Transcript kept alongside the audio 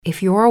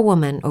If you're a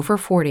woman over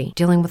 40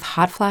 dealing with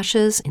hot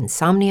flashes,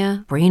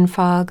 insomnia, brain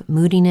fog,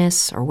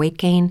 moodiness, or weight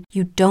gain,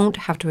 you don't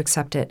have to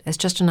accept it as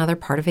just another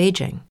part of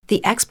aging.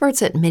 The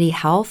experts at MIDI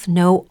Health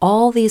know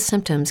all these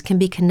symptoms can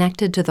be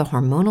connected to the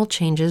hormonal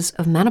changes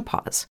of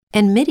menopause.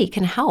 And MIDI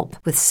can help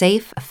with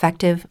safe,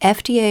 effective,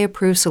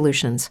 FDA-approved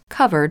solutions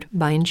covered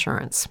by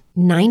insurance.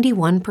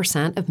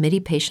 91% of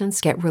MIDI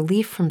patients get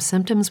relief from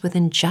symptoms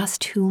within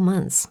just 2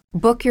 months.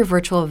 Book your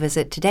virtual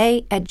visit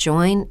today at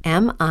joinmidi.com.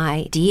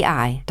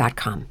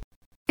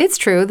 It's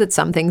true that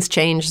some things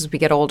change as we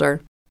get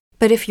older.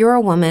 But if you're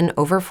a woman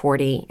over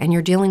 40 and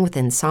you're dealing with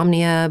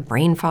insomnia,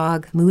 brain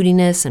fog,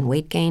 moodiness, and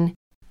weight gain,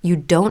 you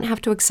don't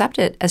have to accept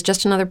it as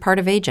just another part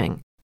of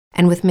aging.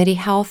 And with MIDI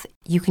Health,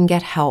 you can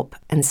get help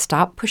and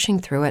stop pushing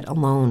through it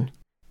alone.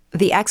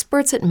 The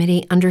experts at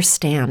MIDI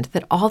understand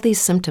that all these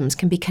symptoms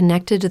can be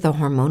connected to the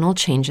hormonal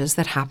changes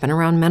that happen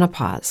around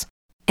menopause,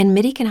 and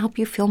MIDI can help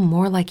you feel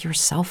more like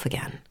yourself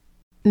again.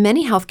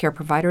 Many healthcare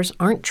providers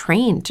aren't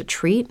trained to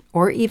treat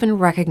or even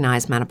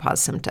recognize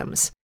menopause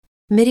symptoms.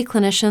 MIDI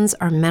clinicians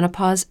are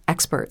menopause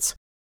experts.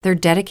 They're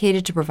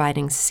dedicated to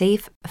providing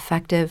safe,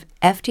 effective,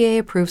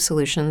 FDA-approved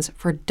solutions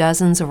for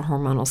dozens of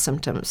hormonal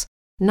symptoms,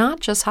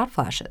 not just hot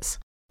flashes.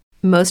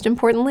 Most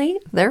importantly,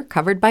 they're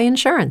covered by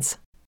insurance.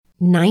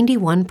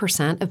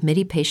 91% of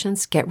MIDI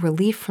patients get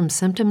relief from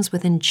symptoms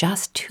within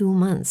just 2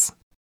 months.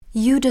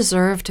 You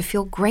deserve to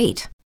feel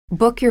great.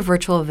 Book your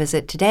virtual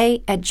visit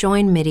today at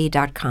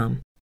joinmidi.com.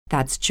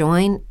 That's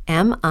joinmidi.com.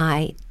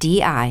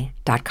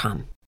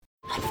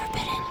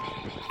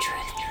 Unforbidden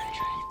Truth.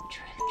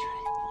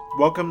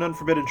 Welcome to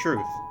Unforbidden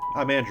Truth.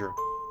 I'm Andrew.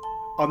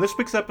 On this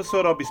week's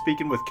episode, I'll be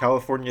speaking with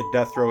California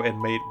death row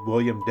inmate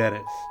William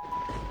Dennis.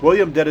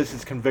 William Dennis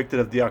is convicted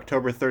of the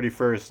October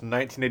 31st,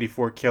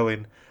 1984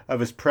 killing of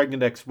his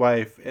pregnant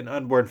ex-wife and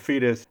unborn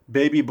fetus,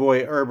 baby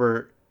boy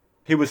Herbert.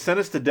 He was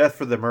sentenced to death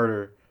for the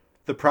murder.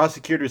 The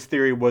prosecutor's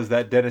theory was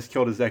that Dennis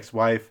killed his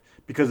ex-wife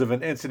because of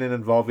an incident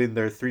involving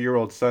their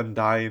 3-year-old son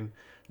dying,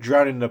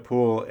 drowning in a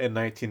pool in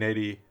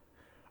 1980.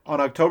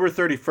 On October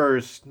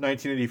 31st,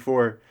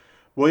 1984,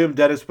 William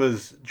Dennis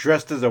was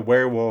dressed as a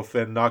werewolf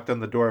and knocked on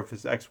the door of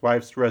his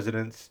ex-wife's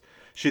residence.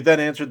 She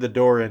then answered the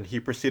door and he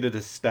proceeded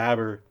to stab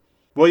her.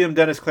 William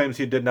Dennis claims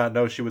he did not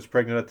know she was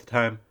pregnant at the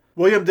time.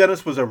 William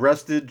Dennis was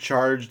arrested,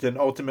 charged, and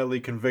ultimately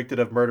convicted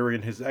of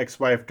murdering his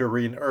ex-wife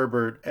Doreen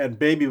Herbert and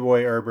baby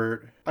boy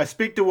Herbert. I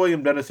speak to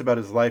William Dennis about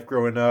his life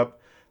growing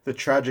up, the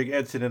tragic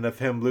incident of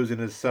him losing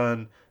his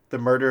son, the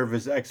murder of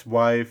his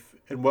ex-wife,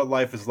 and what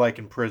life is like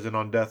in prison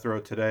on death row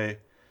today.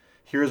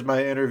 Here's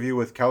my interview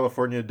with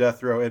California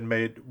death row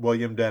inmate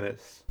William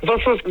Dennis.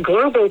 This is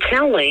Global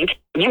Tel-Link.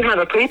 You have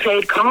a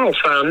prepaid call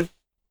from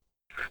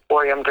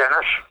William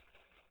Dennis.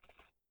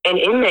 an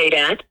inmate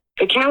at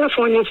the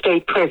California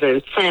State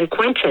Prison, San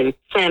Quentin,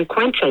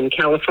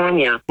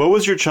 California. What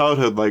was your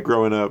childhood like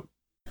growing up?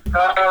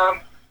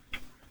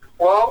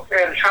 Well,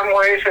 in some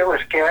ways it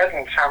was good,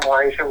 in some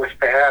ways it was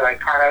bad. I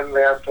kind of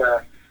lived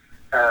a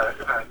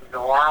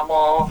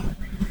normal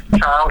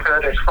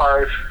childhood as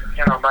far as,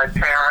 my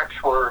parents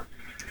weren't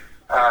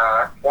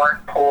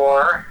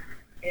poor.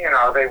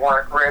 They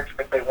weren't rich,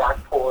 but they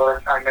weren't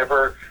poor. I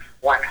never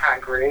went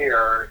hungry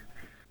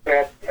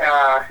at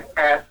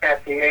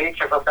the age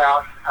of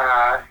about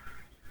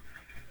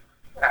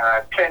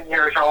 10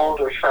 years old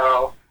or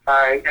so,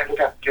 I ended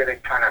up getting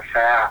kind of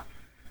fat.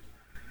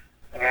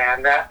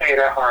 And that made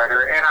it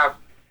harder. And I'm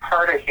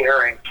hard of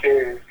hearing,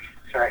 too,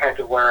 so I had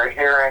to wear a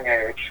hearing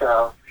aid.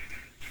 So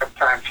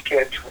sometimes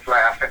kids would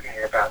laugh at me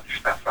about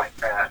stuff like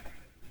that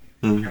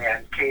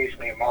and tease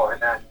me more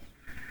than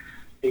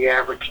the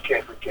average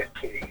kid would get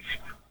teased.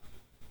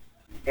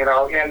 In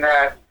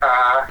that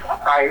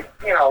I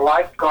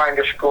liked going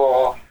to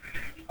school.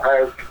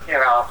 I,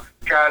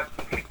 got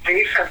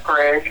decent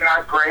grades,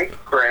 not great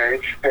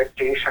grades, but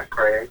decent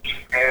grades.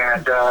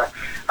 And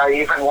I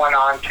even went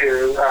on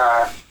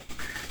to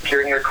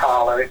junior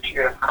college,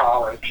 in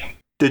college.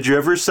 Did you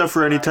ever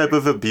suffer any type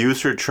of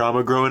abuse or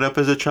trauma growing up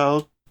as a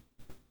child?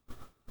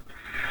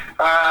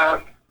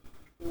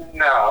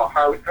 No,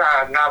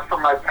 not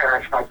from my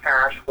parents. My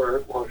parents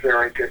were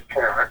very good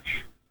parents.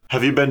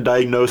 Have you been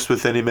diagnosed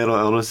with any mental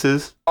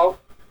illnesses? Oh,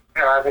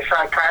 the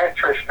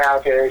psychiatrists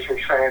nowadays are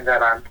saying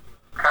that I'm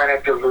kind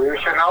of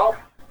delusional,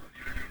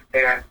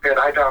 and that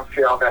I don't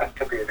feel that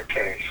to be the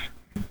case.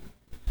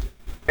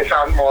 It's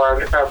on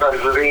more of a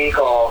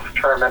legal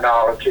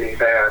terminology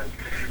than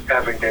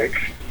having to,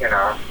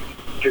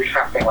 do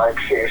something like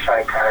see a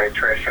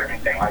psychiatrist or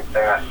anything like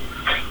that.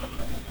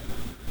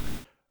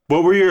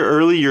 What were your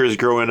early years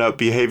growing up,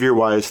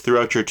 behavior-wise,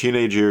 throughout your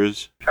teenage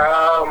years?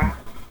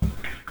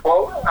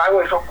 Well, I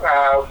was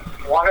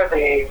one of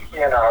the,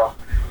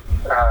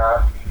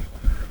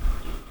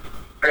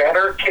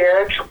 better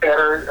kids,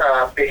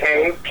 better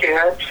behaved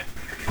kids.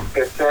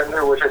 But then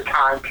there was a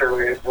time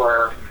period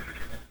where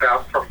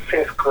about from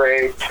 5th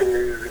grade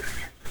to,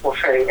 we'll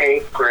say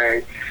 8th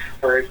grade,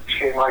 where it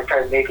seemed like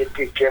I needed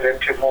to get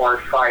into more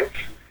fights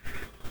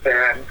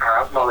than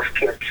most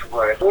kids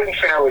would. I wouldn't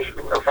say I was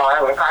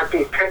violent. I'd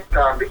be picked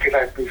on because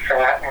I'd be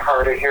fat and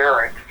hard of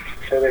hearing.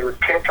 so they would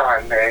pick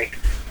on me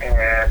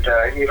and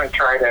even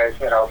try to,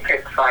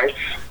 pick fights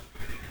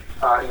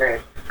on me.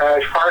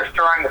 As far as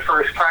throwing the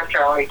first punch,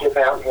 I only did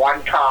that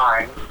one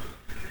time,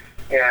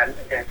 and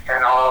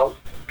all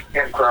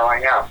in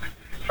growing up.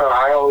 So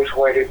I always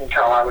waited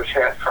until I was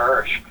hit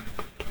first.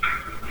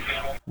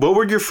 What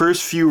were your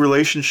first few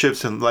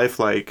relationships in life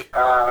like?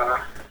 I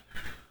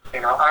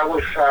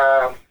was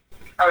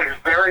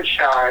very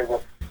shy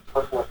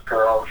with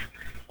girls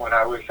when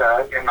I was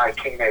in my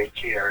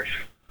teenage years.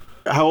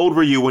 How old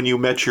were you when you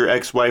met your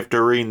ex-wife,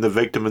 Doreen, the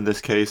victim in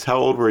this case? How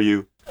old were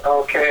you?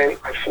 Okay,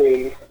 I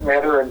see.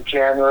 Met her in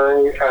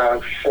January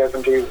of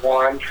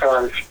 71, so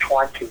I was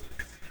 20.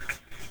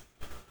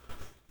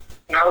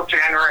 No,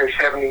 January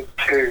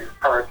 72,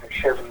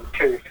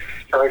 72,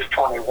 so I was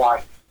 21.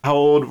 How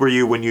old were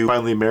you when you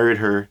finally married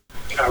her?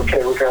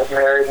 Okay, we got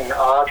married in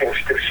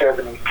August of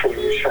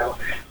 72, so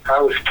I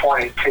was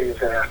 22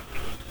 then.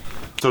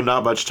 So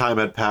not much time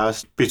had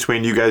passed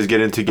between you guys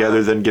getting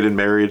together then getting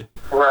married?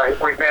 Right,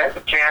 we met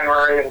in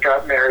January and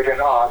got married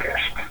in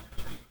August.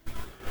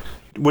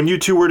 When you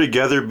two were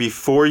together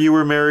before you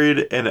were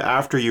married and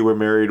after you were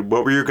married,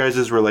 what were your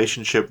guys'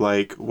 relationship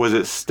like? Was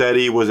it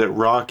steady? Was it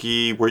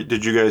rocky?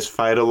 Did you guys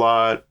fight a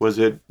lot? Was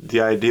it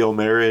the ideal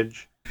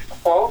marriage?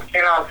 Well,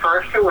 at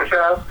first it was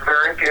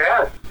very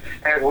good,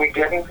 and we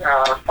didn't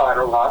fight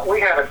a lot.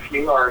 We had a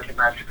few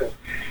arguments, but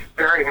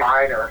very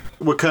minor.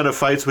 What kind of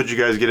fights would you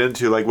guys get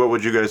into? Like, what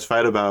would you guys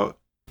fight about?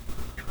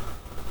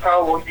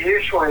 Oh, well,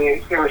 usually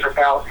it was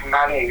about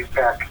money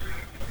back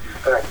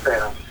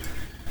then.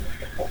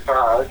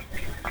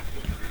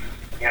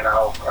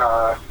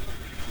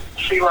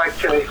 She liked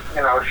to,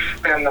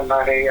 spend the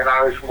money, and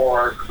I was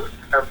more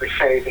of the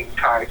saving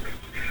type.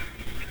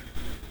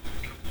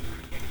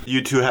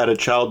 You two had a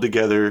child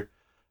together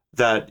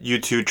that you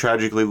two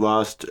tragically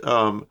lost.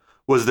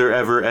 Was there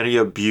ever any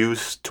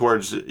abuse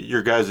towards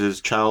your guys'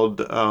 child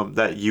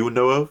that you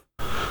know of?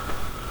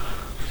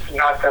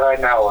 Not that I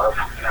know of,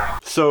 no.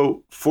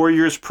 So 4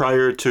 years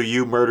prior to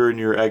you murdering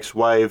your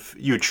ex-wife,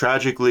 you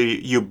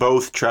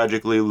both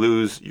tragically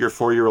lose your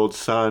 4-year-old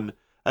son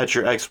at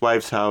your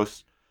ex-wife's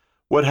house.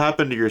 What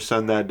happened to your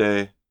son that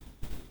day?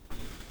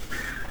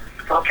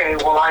 Okay,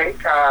 well, I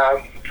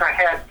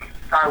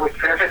would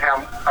visit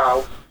him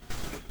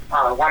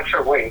once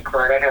a week,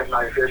 right? I had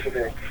my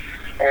visiting.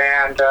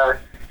 And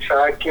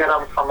so I'd get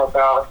him from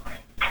about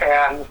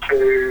 10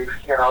 to,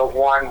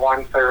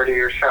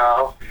 1:30 or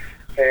so.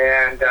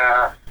 And,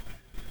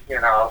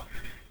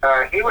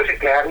 he was a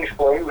daddy's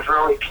boy. He was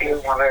really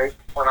cute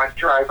when I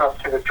drive up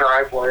to the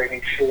driveway and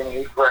he'd see me,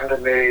 he'd run to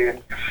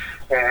me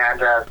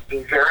and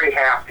be very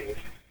happy.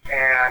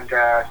 And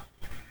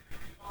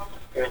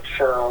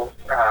so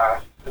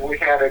we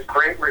had a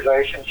great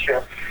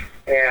relationship.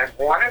 And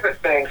one of the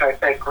things I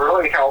think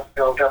really helped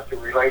build up the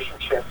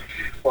relationship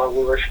while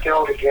we were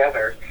still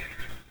together,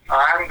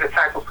 I'm the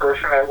type of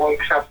person that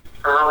wakes up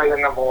early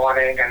in the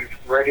morning and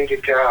ready to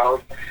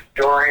go.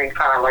 Doreen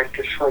kind of liked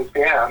to sleep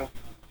in.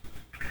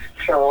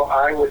 So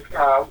I would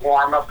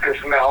warm up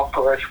his milk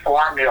or his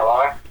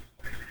formula.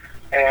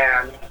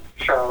 And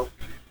so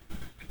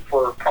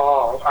for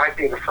Paul, I'd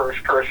be the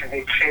first person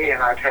he'd see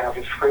and I'd have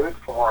his food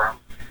for him.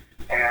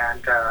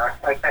 And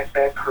I think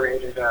that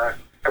created a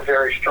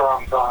very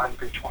strong bond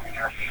between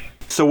us.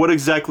 So what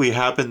exactly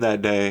happened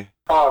that day?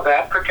 Oh,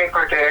 that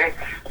particular day?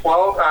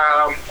 Well,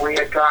 we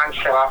had gone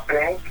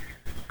shopping.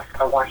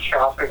 I went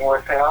shopping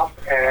with him,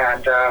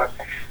 and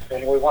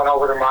then we went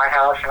over to my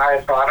house, and I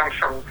had bought him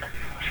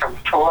some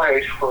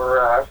toys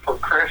for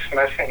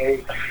Christmas, and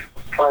he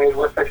played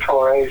with the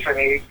toys, and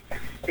he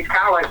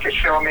kind of liked to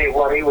show me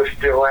what he was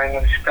doing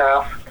and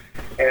stuff,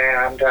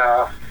 and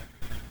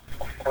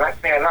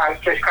I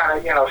just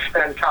kind of,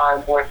 spend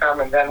time with him,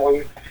 and then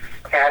we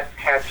had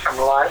some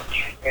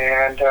lunch,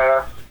 and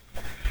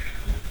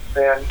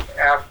then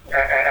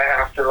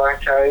after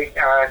lunch,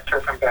 I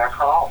took him back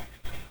home.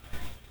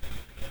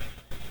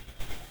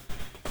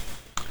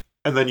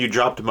 And then you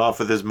dropped him off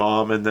with his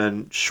mom, and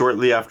then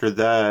shortly after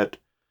that,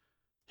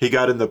 he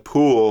got in the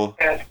pool.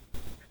 And,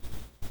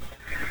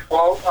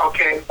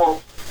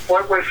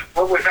 what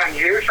was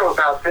unusual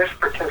about this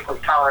particular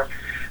time,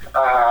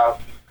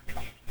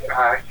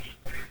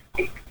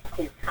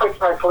 he put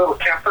like a little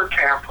temper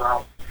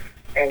tantrum,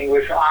 and he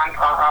was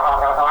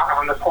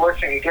on the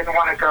porch, and he didn't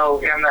want to go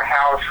in the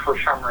house for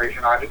some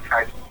reason. I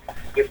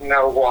didn't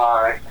know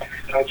why.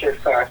 I just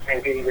thought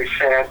maybe he was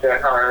sad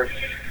that our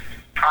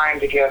time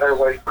together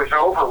was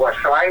over with.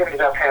 So I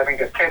ended up having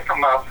to pick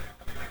him up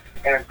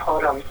and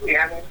put him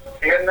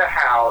in the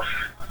house.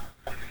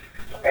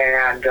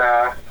 And,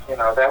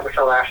 that was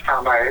the last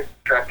time I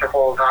got to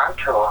hold on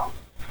to him.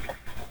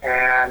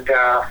 And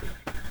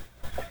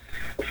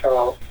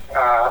so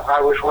I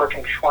was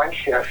working swing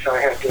shifts, so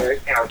I had to,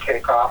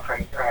 take off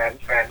and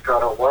go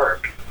to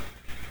work.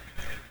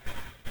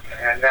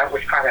 And that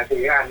was kind of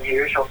the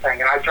unusual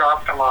thing. And I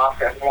dropped him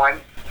off at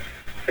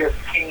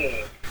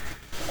 1:15.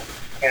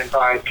 And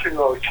by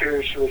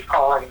 2:02, she was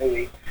calling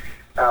the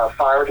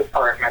fire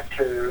department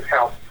to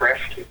help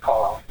rescue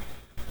Paul.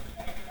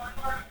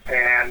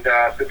 And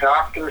the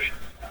doctors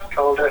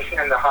told us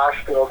in the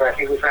hospital that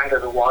he was under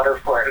the water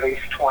for at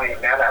least 20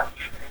 minutes.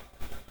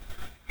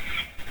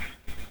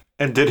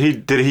 And did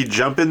he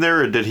jump in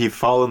there, or did he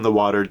fall in the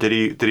water?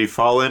 Did he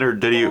fall in, or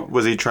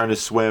was he trying to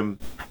swim?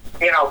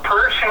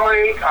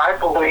 Personally, I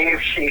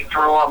believe she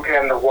threw him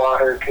in the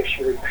water because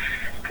she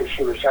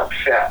was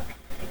upset,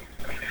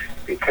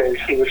 because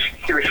he was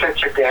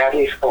such a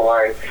daddy's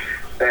boy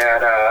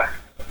that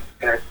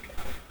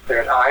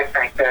I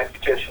think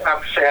that just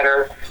upset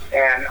her,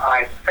 and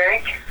I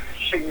think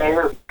she may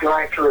have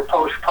going through a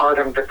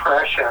postpartum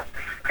depression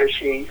because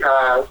she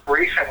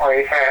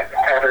recently had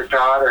her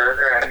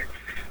daughter, and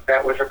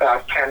that was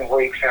about 10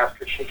 weeks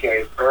after she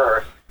gave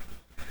birth.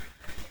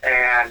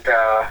 And,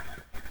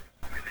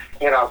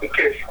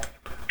 because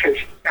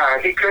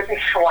he couldn't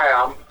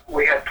swim,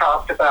 we had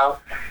talked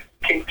about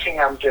teaching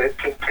him to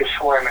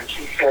swim, and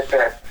she said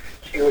that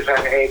she was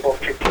unable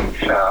to do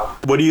so.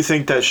 What do you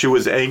think that she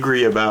was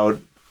angry about,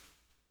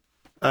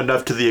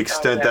 enough to the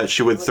extent that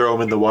she would throw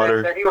him in the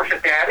water? That he was a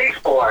daddy's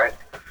boy.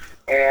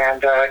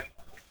 And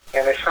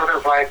it's sort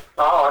of like,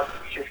 oh,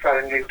 she's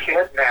got a new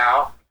kid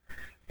now.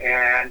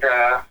 And,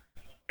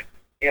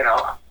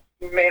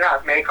 it may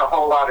not make a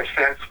whole lot of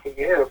sense to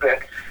you, but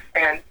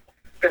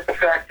the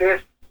fact is,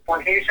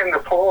 when he's in the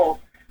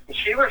pool,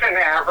 she was an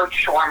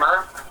average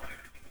swimmer,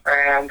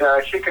 and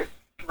she could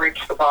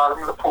reach the bottom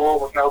of the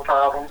pool with no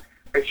problem,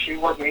 but she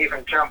wouldn't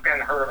even jump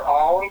in her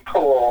own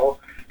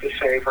pool to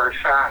save her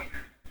son,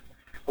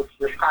 which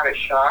just kind of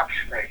shocks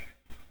me,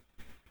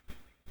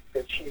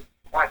 that she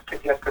went to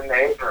get the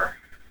neighbor,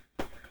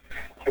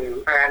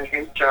 and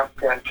he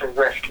jumped in to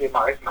rescue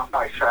my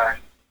son.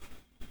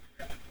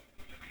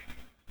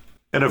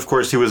 And of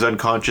course, he was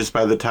unconscious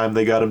by the time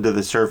they got him to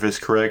the surface,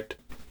 correct?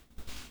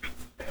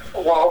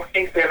 Well,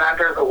 he's been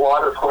under the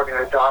water, according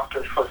to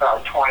doctors, for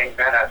about 20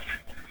 minutes.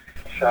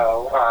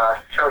 So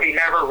he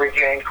never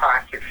regained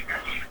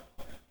consciousness.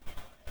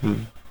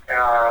 In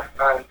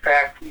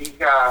fact, he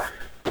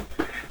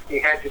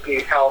had to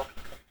be helped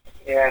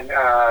in,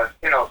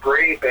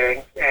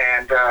 breathing,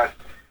 and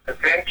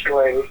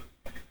eventually,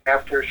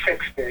 after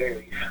 6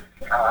 days,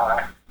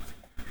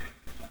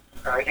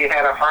 he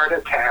had a heart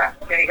attack.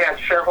 He had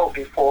several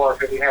before,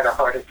 but he had a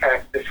heart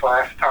attack this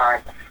last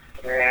time.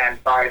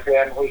 And by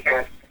then we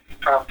had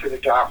talked to the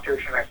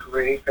doctors and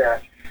agreed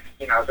that,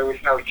 there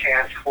was no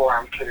chance for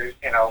him to,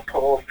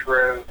 pull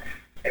through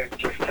and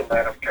just to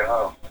let him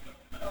go.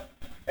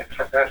 And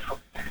so that's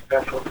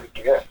what we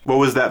did. What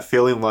was that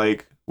feeling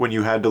like when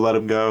you had to let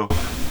him go?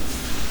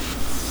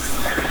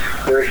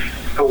 It was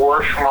the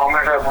worst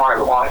moment of my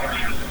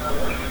life.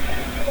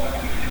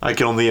 I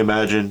can only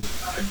imagine.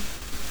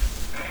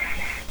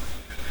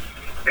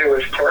 It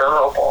was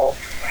terrible.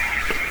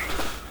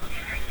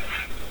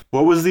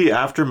 What was the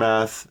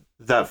aftermath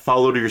that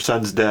followed your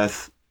son's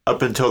death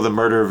up until the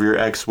murder of your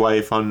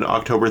ex-wife on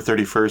October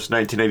 31st,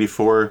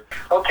 1984?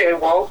 Okay,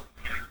 well,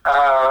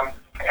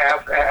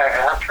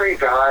 after he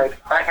died,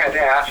 I had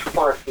asked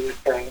for a few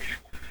things.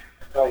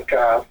 Like,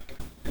 I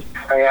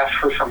asked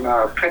for some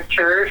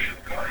pictures,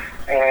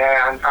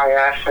 and I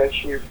asked that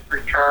she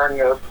return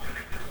the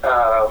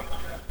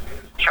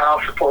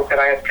child support that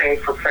I had paid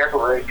for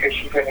February, because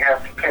she didn't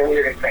have to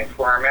pay anything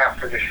for him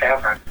after the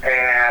 7th.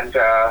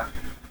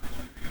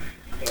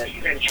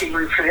 And she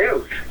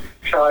refused.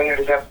 So I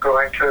ended up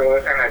going to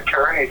an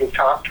attorney to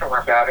talk to him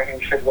about it,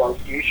 and he said, well,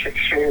 you should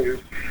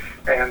sue.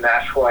 And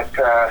that's what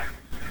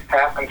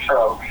happened.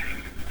 So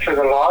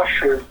the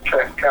lawsuit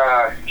took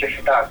just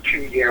about 2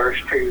 years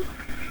to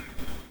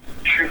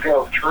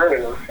go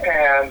through.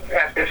 And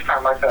at this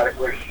time I thought it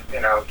was,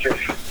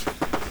 just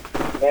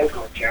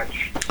negligence.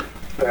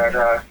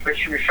 But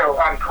she was so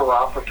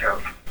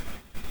uncooperative.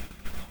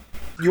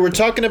 You were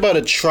talking about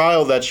a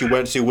trial that you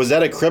went to. Was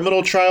that a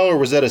criminal trial, or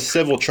was that a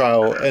civil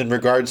trial in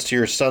regards to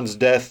your son's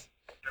death?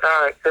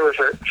 It was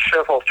a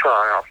civil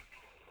trial.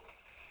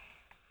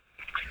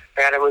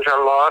 And it was a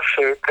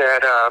lawsuit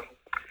that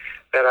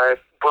I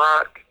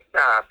brought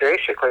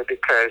basically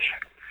because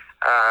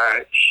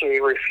she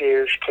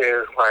refused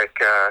to,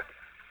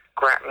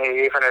 grant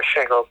me even a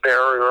single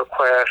burial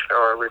request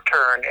or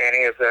return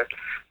any of the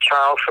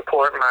child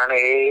support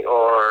money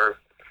or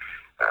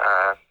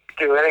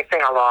do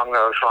anything along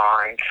those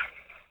lines.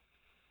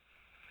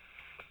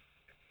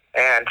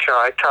 And so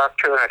I talked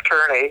to an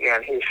attorney,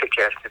 and he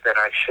suggested that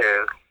I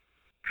sue.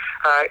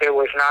 It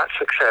was not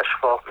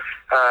successful.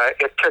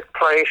 It took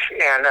place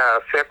in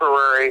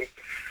February,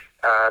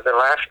 the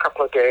last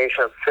couple of days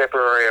of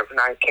February of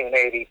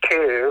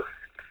 1982,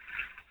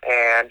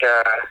 and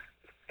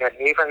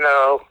even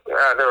though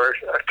there was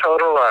a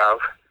total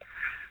of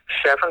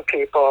 7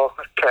 people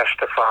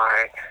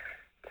testifying,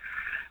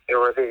 there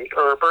were the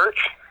Herberts,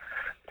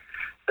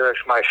 there was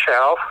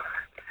myself,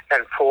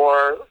 and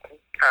 4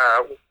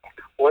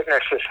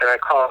 witnesses that I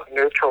call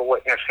neutral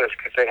witnesses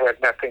because they had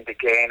nothing to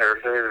gain or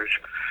lose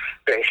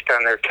based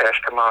on their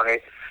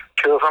testimony.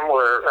 2 of them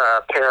were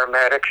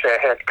paramedics that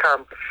had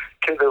come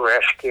to the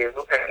rescue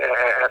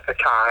at the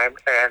time,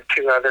 and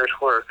 2 others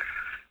were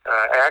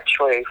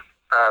actually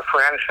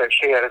friends that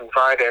she had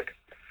invited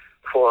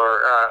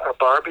for a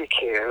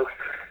barbecue.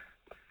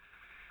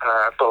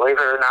 believe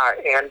it or not,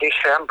 in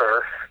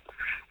December,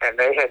 and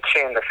they had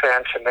seen the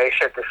fence, and they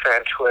said the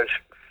fence was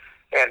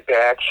in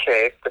bad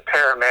shape. The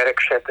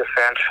paramedics said the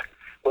fence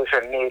was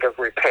in need of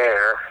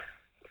repair,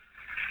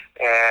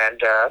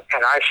 and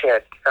I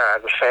said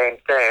the same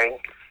thing,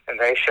 and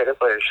they said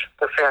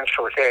the fence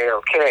was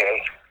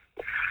A-OK.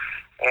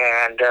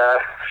 And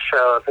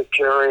so the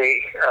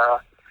jury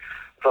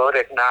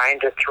voted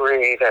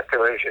 9-3 that there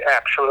was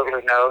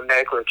absolutely no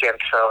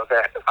negligence, so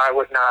that I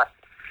would not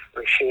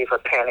receive a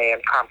penny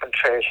in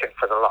compensation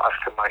for the loss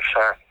of my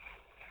son.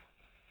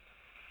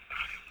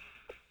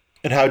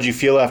 And how did you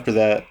feel after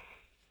that?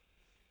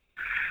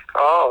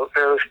 Oh, it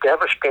was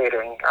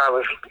devastating. I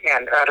was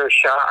in utter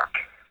shock.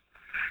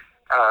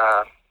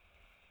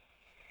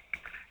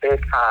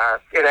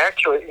 It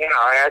actually,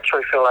 I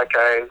actually feel like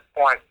I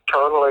went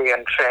totally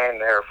insane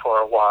there for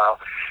a while,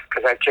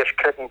 because I just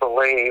couldn't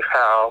believe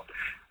how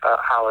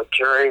a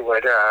jury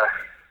would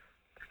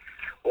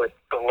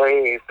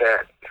believe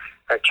that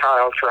a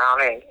child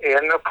drowning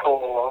in the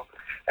pool,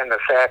 and the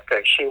fact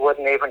that she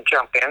wouldn't even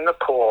jump in the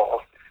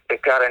pool, they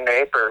got a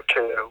neighbor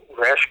to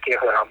rescue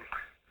him,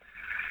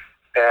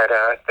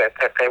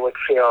 that they would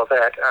feel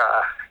that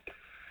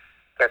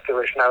there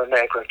was no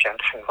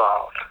negligence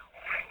involved.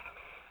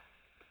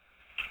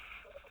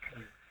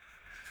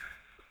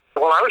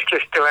 Well, I was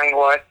just doing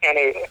what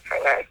any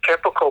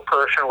typical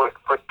person would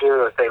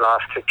do if they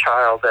lost a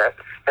child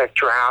that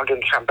drowned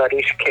in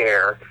somebody's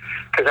care,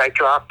 because I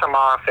dropped them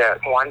off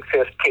at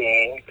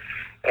 1:15.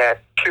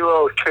 At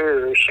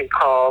 2:02, she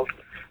called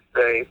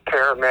the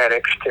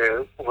paramedics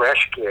to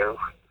rescue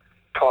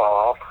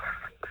Paul.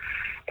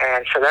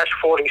 And so that's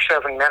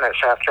 47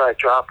 minutes after I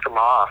dropped him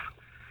off.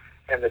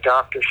 And the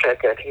doctor said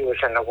that he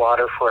was in the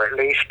water for at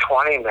least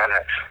 20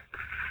 minutes.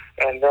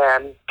 And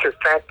then to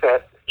think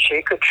that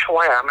she could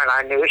swim, and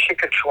I knew she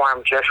could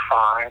swim just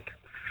fine,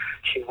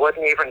 she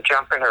wouldn't even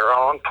jump in her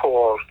own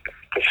pool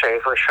to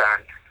save her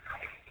son.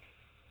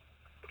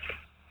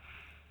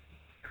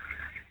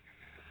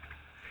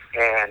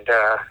 And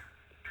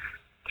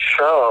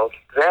so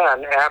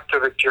then, after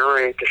the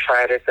jury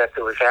decided that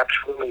there was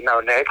absolutely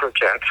no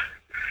negligence,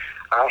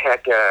 I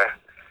had to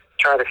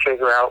try to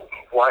figure out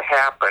what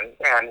happened.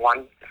 And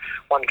one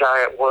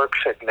guy at work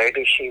said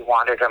maybe she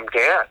wanted him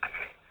dead.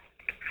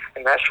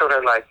 And that sort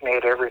of like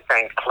made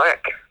everything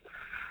click.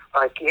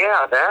 Like,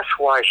 yeah, that's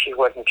why she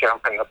wouldn't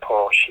jump in the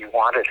pool. She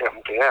wanted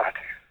him dead.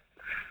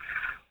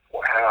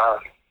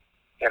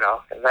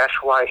 And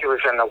that's why he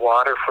was in the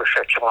water for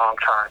such a long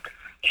time.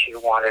 She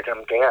wanted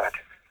him dead.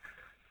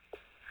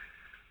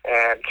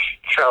 And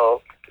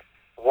so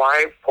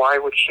why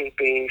would she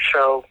be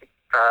so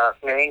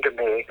mean to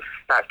me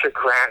not to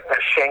grant a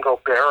single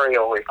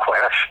burial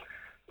request?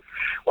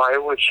 Why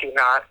would she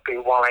not be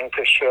willing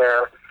to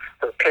share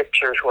the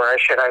pictures where I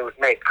said I would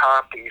make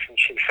copies and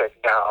she said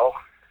no?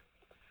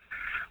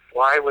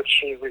 Why would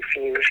she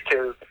refuse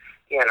to,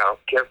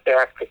 give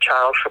back the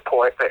child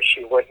support that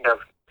she wouldn't have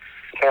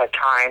had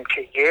time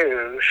to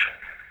use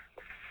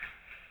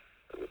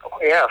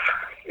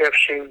if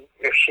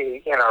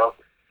she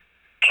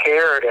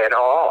cared at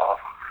all?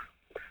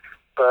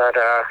 But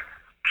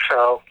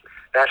so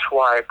that's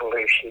why I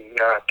believe she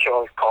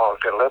killed Paul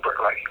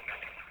deliberately.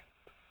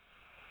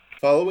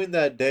 Following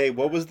that day,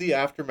 what was the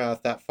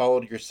aftermath that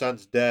followed your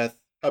son's death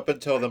up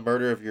until the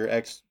murder of your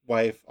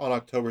ex-wife on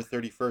October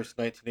 31st,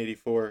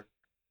 1984?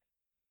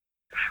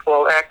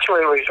 Well,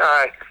 actually, it was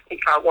he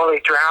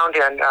drowned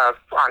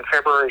on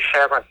February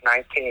 7th,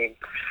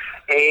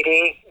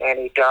 1980, and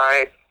he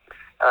died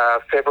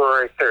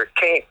February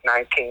 13th,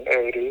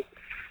 1980.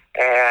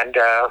 And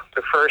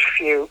the first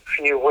few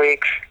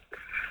weeks,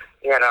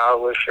 I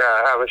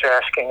was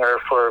asking her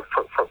for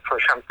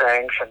some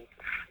things, and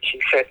she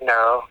said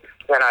no.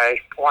 Then I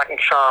went and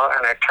saw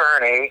an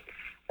attorney,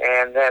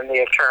 and then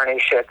the attorney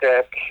said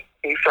that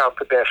he felt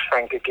the best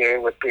thing to do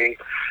would be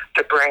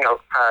to bring a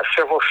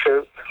civil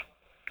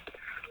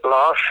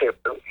lawsuit,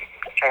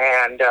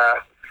 and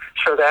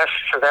so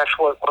that's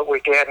what we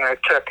did, and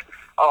it took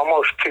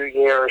almost 2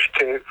 years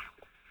to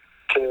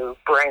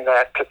bring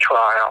that to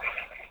trial.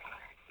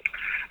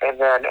 And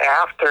then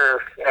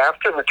after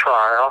the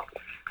trial,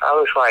 I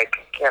was like,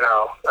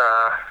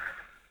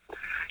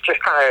 just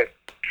kind of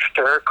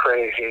stir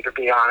crazy, to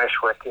be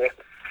honest with you,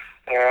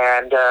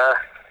 and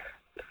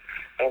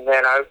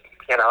then I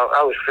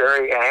was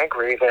very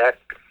angry that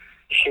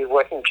she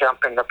wouldn't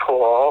jump in the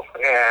pool,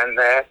 and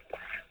that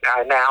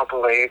I now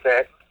believe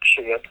that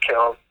she had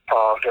killed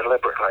Paul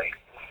deliberately.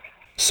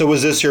 So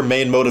was this your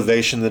main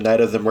motivation the night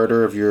of the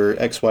murder of your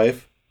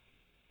ex-wife?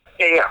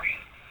 Yeah.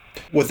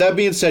 With that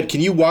being said,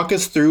 can you walk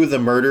us through the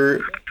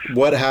murder?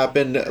 What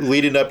happened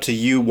leading up to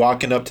you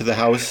walking up to the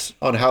house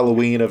on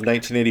Halloween of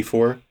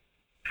 1984?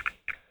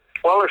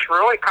 Well, it's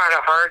really kind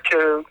of hard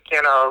to,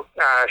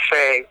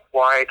 say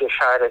why I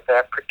decided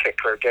that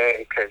particular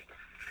day, because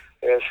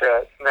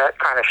that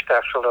kind of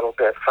stuff's a little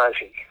bit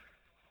fuzzy.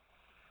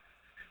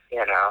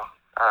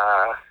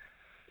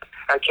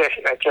 I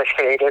just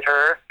hated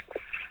her,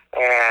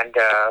 and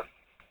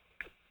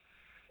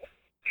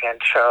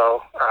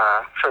so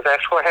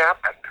that's what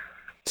happened.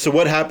 So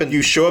what happened?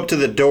 You show up to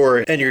the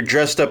door and you're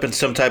dressed up in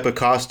some type of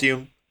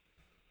costume?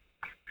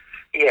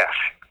 Yes.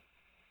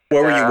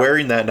 What were you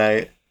wearing that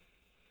night?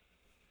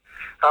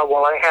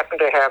 Well, I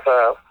happened to have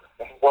a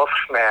wolf's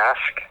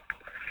mask,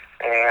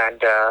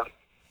 and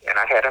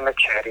I had a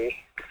machete,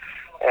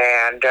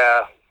 and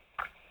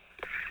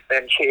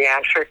then she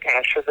answered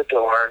the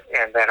door,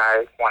 and then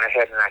I went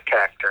ahead and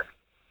attacked her.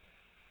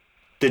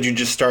 Did you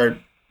just start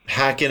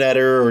hacking at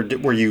her, or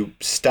were you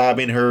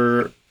stabbing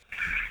her?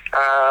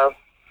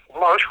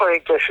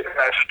 Mostly just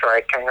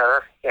striking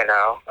her, you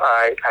know.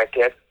 I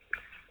did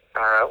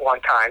one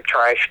time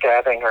try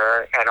stabbing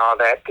her, and all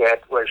that did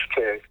was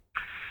to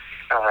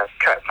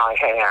cut my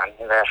hand,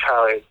 and that's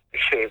how I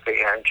received the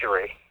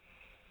injury.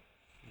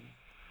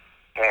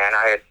 And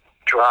I had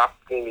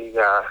dropped the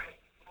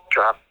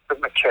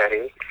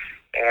machete,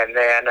 and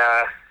then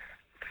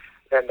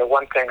the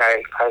one thing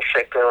I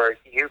said to her,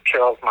 "You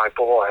killed my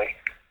boy."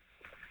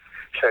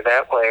 So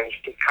that way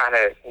she kind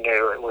of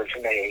knew it was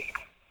me.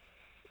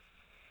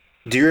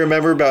 Do you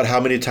remember about how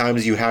many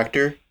times you hacked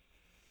her?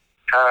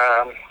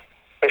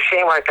 It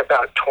seemed like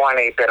about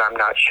 20, but I'm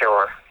not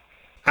sure.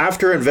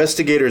 After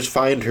investigators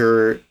find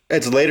her,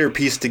 it's later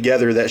pieced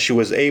together that she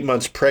was 8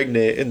 months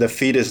pregnant and the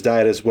fetus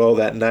died as well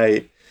that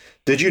night.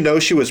 Did you know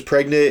she was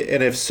pregnant?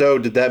 And if so,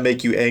 did that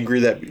make you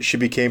angry that she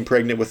became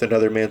pregnant with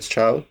another man's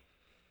child?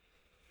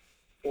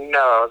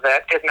 No,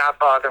 that did not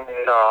bother me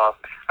at all.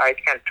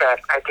 In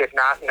fact, I did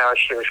not know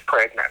she was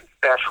pregnant.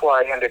 That's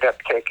why I ended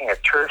up taking a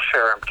truth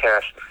serum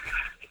test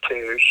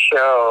to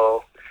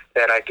show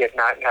that I did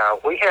not know.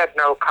 We had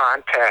no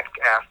contact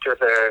after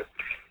the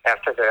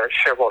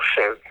civil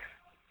suit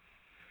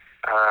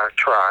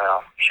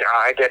trial.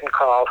 I didn't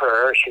call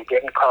her. She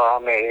didn't call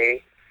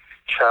me.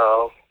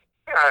 So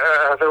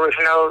there was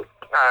no,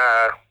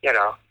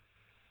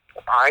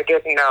 I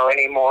didn't know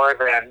any more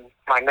than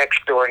my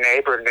next door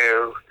neighbor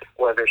knew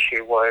whether she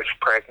was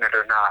pregnant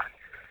or not.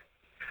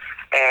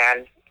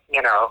 And,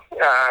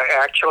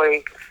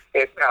 actually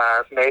it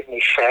made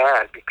me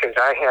sad because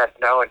I had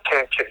no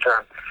intentions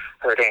on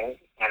hurting,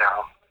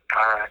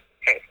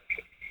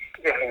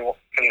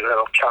 any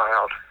little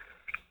child.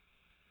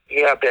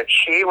 Yeah, but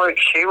she was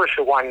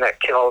the one that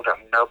killed him,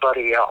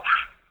 nobody else.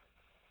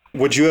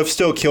 Would you have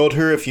still killed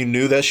her if you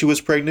knew that she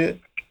was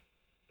pregnant?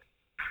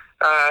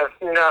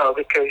 No,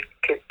 because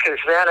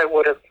then it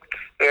would have,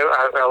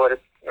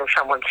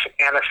 someone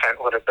innocent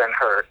would have been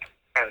hurt,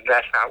 and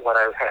that's not what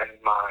I had in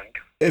mind.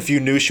 If you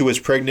knew she was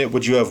pregnant,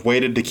 would you have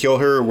waited to kill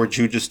her, or would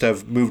you just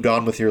have moved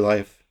on with your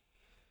life?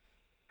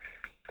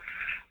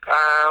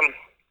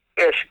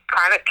 It's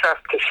kind of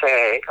tough to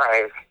say.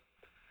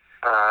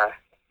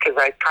 Because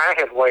I kind of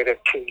had waited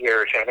 2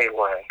 years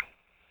anyway.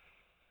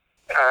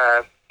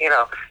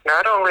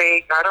 Not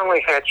only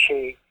had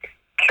she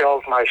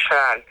killed my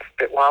son,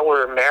 but while we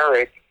were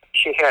married,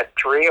 she had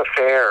 3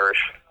 affairs.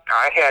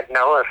 I had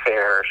no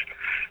affairs.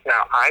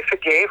 Now, I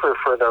forgave her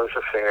for those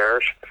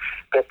affairs,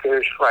 but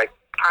there's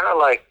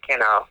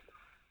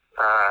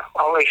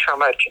only so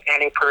much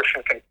any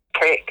person can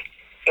take.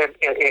 In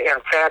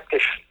fact,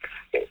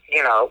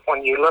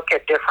 when you look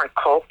at different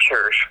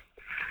cultures,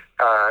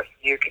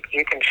 you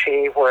can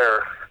see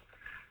where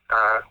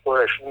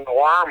it's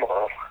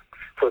normal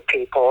for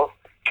people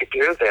to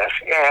do this,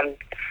 and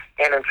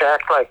in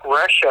fact, like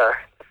Russia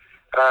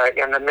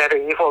in the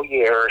medieval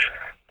years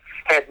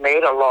had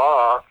made a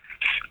law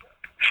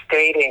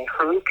stating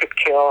who could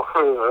kill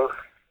who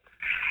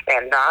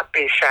and not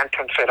be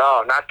sentenced at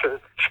all, not to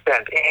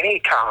spend any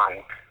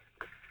time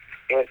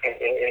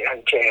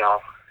in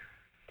jail.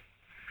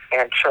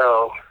 And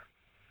so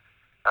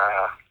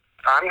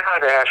I'm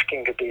not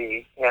asking to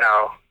be,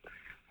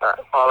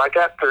 I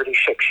got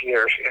 36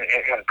 years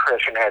in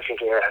prison as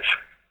it is.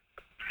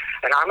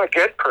 And I'm a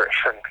good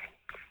person.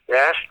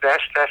 That's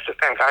the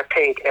thing. I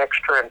paid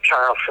extra in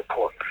child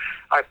support.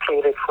 I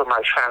pleaded for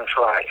my son's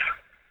life.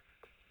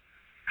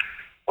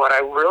 What I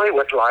really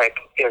would like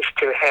is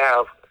to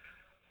have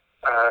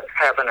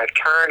an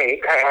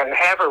attorney and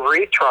have a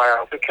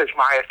retrial, because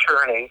my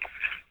attorney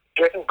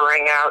didn't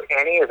bring out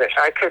any of this.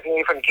 I couldn't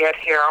even get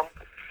him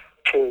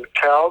to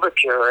tell the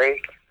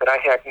jury that I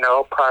had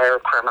no prior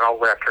criminal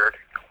record.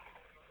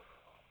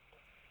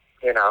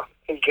 He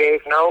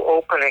gave no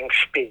opening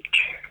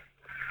speech.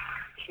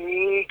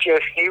 He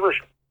was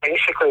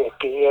basically a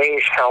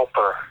DA's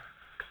helper.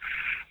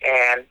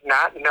 And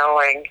not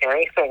knowing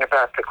anything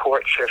about the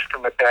court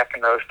system back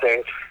in those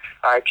days,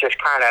 I just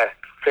kind of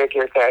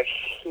figured that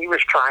he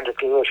was trying to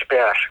do his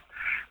best.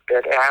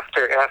 But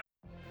after...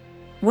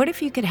 What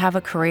if you could have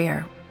a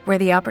career where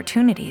the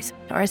opportunities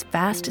are as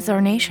vast as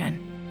our nation,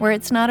 where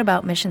it's not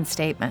about mission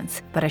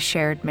statements, but a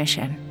shared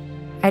mission?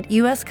 At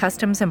U.S.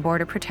 Customs and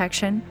Border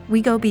Protection,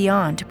 we go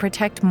beyond to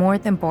protect more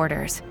than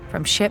borders,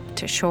 from ship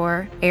to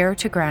shore, air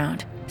to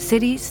ground.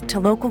 Cities to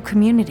local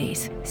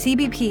communities,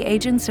 CBP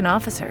agents and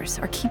officers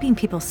are keeping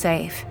people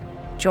safe.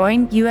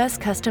 Join U.S.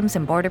 Customs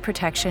and Border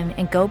Protection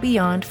and go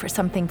beyond for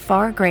something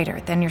far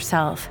greater than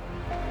yourself.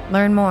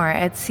 Learn more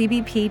at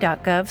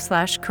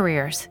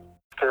cbp.gov/careers.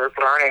 After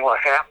learning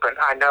what happened,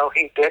 I know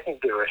he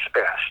didn't do his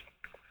best.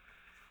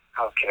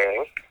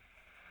 Okay.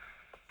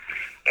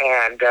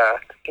 And,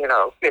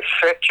 it's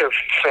such a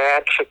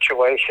sad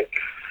situation.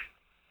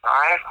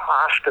 I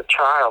lost a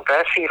child.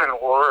 That's even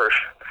worse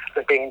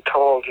than being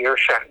told you're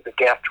sent to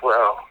death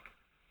row.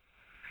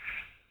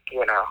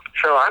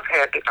 So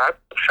I've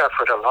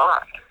suffered a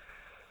lot.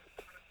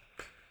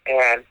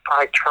 And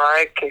I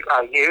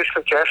used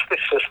the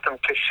justice system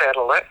to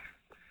settle it.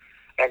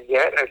 And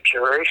yet a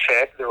jury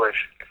said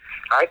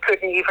I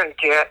couldn't even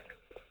get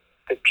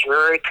the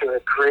jury to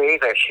agree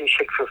that she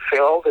should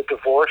fulfill the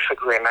divorce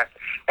agreement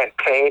and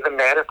pay the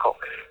medical.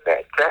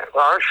 That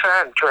our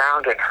son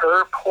drowned in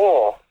her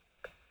pool,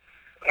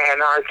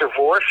 and our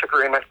divorce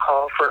agreement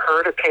called for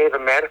her to pay the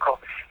medical.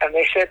 And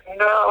they said,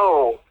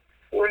 no,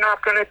 we're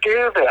not going to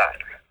do that.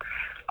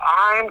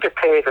 I'm to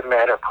pay the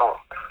medical.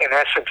 In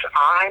essence,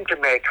 I'm to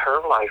make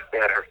her life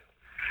better.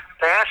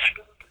 That's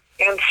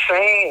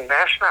insane.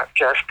 That's not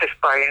justice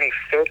by any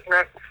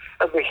figment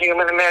of the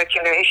human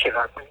imagination.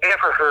 I've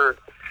never heard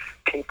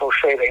people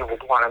say they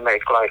would want to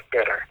make life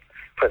better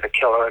for the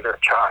killer of their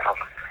child.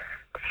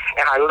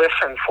 And I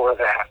listen for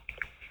that.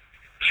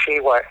 See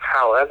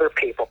how other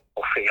people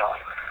feel.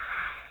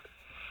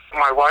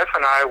 My wife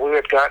and I, we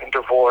had gotten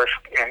divorced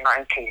in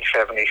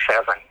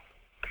 1977.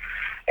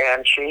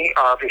 And she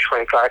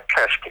obviously got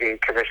custody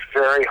because it's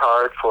very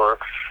hard for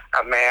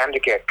a man to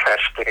get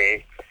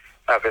custody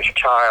of his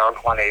child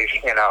when he's,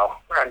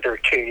 under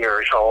 2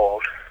 years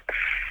old.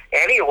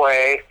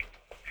 Anyway,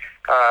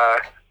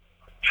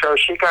 so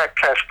she got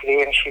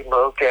custody and she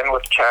moved in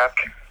with Chuck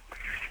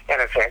and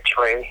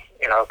eventually,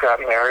 got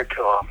married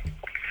to him.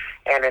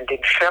 And in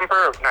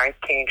December of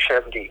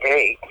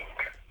 1978,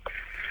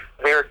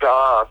 their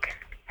dog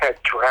had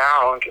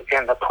drowned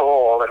in the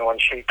pool. And when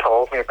she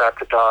told me about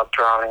the dog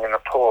drowning in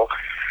the pool,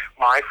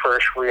 my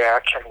first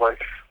reaction was,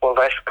 well,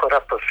 let's put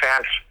up a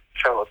fence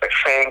so the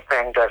same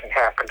thing doesn't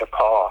happen to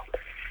Paul.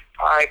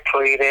 I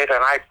pleaded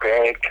and I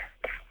begged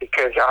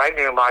because I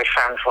knew my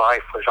son's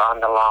life was on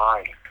the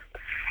line.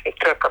 It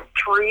took him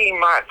 3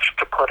 months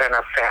to put in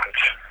a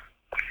fence.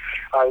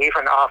 I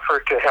even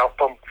offered to help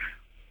him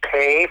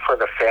pay for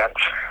the fence.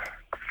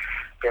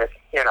 But,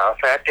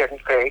 that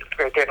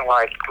they didn't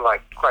like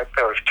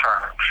those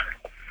terms.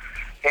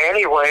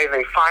 Anyway,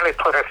 they finally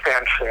put a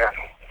fence in.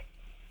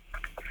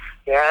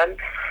 Then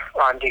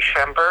on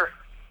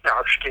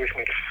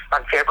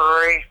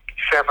February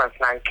 7th,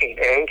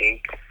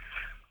 1980,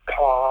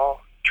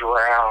 Paul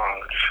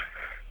drowns.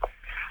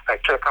 I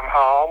took him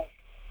home.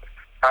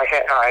 I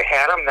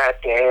had him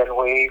that day, and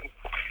we,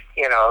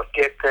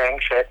 did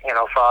things that,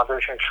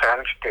 fathers and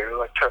sons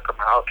do. I took him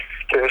out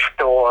to the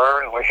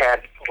store, and we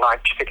had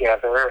lunch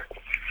together.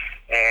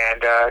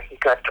 And he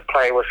got to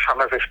play with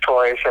some of his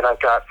toys that I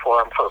got for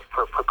him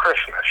for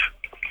Christmas.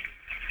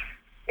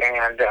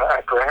 And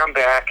I bring him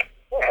back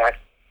at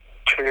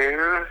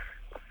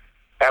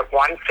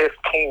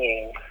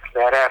 1:15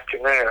 that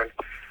afternoon.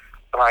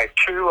 By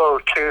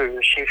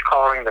 2:02, she's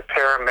calling the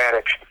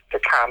paramedics to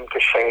come to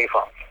save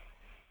him.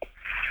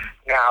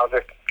 Now,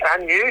 the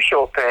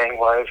unusual thing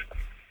was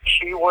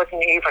she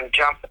wouldn't even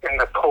jump in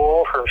the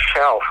pool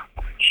herself.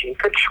 She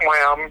could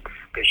swim,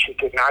 but she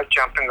did not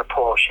jump in the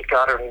pool. She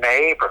got her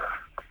neighbor.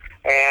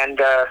 And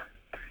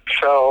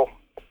so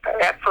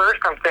at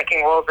first I'm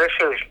thinking, well, this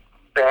is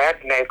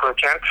bad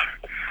negligence.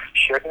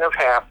 Shouldn't have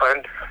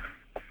happened.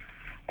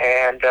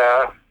 And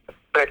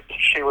but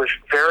she was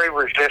very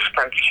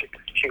resistant.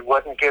 She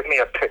wouldn't give me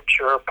a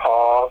picture of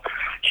Paul.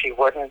 She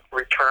wouldn't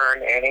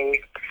return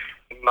any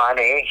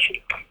money.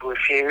 She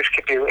refused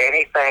to do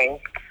anything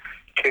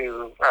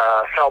to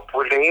help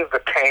relieve the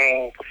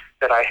pain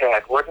that I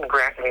had. Wouldn't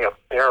grant me a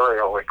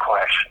burial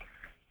request.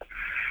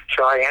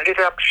 So I ended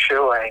up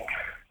suing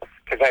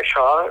because I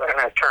saw an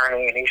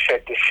attorney and he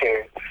said to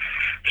sue.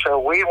 So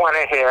we went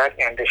ahead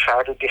and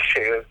decided to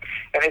sue.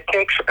 And it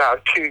takes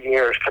about 2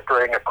 years to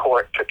bring a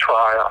court to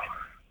trial.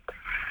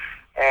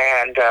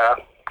 And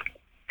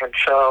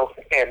so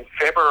in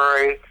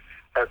February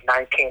of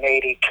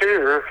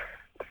 1982,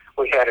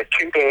 we had a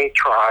 2-day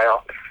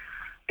trial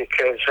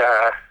because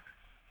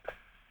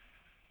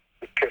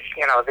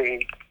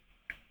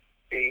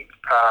the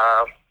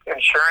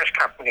insurance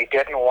company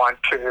didn't want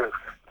to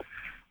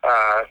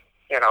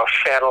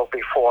settle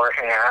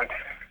beforehand.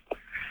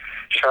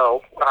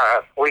 So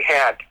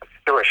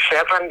there were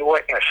 7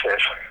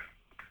 witnesses.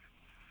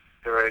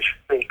 There was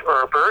the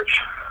Herberts,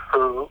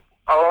 who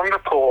owned the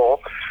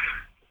pool,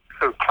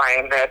 who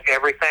claimed that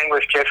everything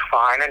was just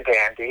fine and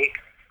dandy.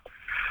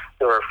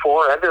 There were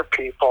 4 other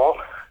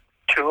people.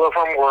 2 of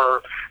them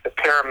were the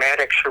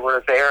paramedics who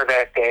were there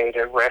that day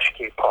to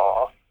rescue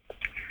Paul.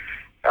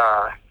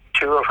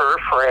 2 of her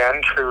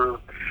friends who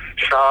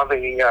saw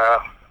the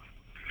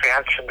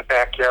fence in the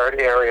backyard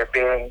area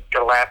being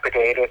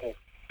dilapidated and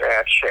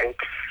bad shape,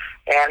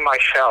 and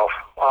myself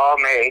all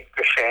made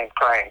the same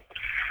claim.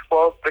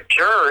 Well, the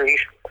jury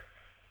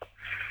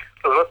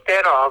looked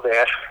at all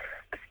this,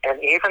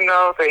 and even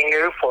though they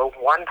knew for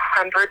 100%,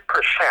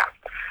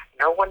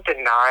 no one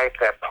denied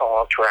that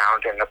Paul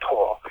drowned in the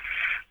pool,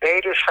 they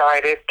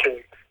decided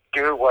to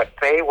do what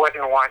they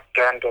wouldn't want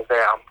done to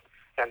them,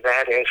 and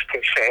that is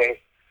to say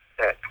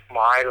that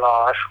my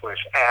loss was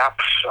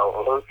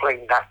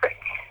absolutely nothing.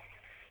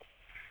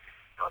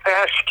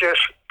 That's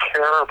just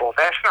terrible.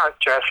 That's not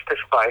justice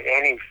by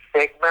any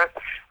figment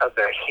of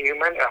the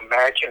human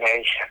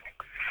imagination.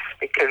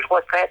 Because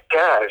what that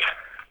does,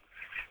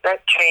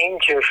 that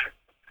changes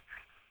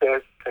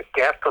the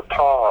death of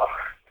Paul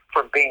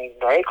from being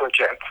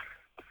negligent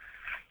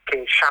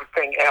to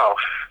something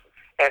else.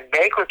 And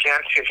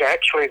negligence is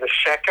actually the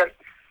second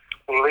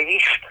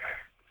least,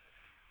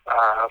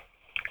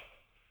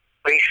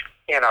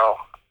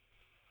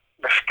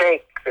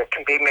 mistake that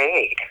can be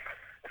made.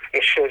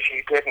 It says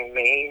you didn't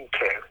mean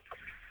to.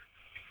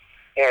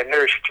 And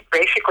there's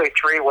basically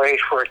three ways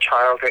for a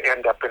child to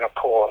end up in a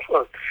pool,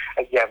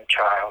 a young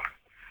child.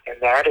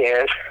 And that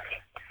is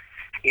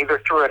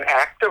either through an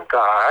act of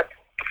God,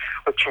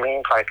 which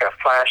means like a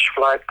flash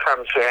flood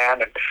comes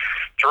in and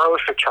throws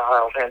the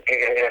child in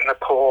the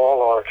pool,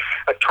 or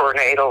a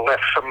tornado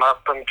lifts them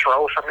up and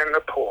throws them in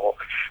the pool.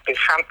 There's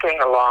something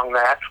along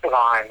that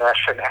line. That's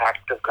an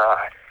act of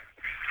God.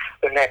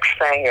 The next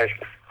thing is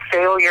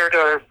failure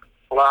to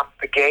lock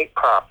the gate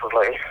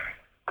properly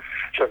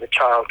so the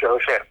child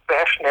goes in.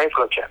 That's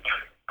negligence.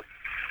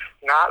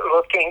 Not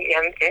looking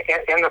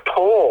in the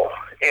pool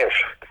is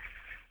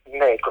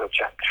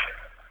negligence.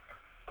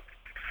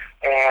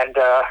 And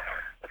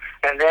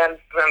then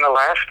the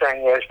last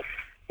thing is,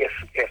 if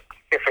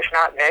it's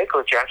not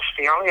negligence,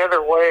 the only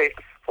other way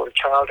for a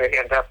child to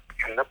end up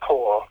in the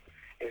pool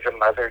is a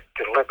mother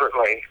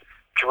deliberately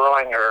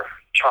throwing her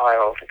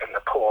child in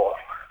the pool.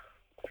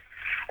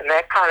 And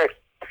that kind of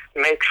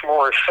makes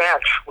more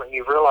sense when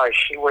you realize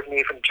she wouldn't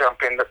even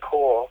jump in the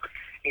pool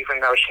even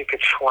though she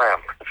could swim.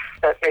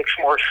 That makes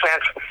more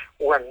sense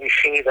when you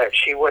see that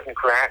she wouldn't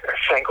grant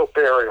a single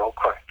burial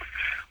claim,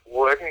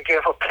 wouldn't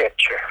give a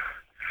picture,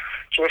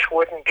 just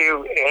wouldn't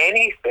do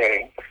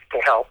anything to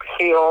help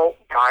heal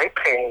my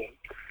pain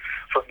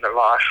from the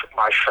loss of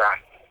my son.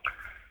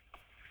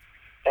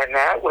 And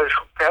that was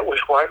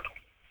what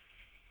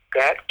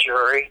that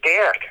jury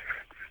did.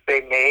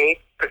 They made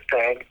the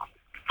thing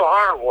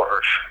far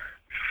worse.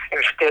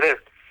 Instead of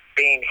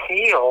being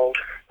healed,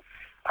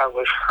 I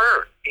was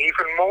hurt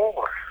even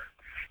more.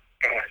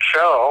 And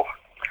so,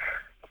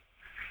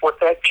 what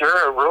that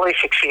juror really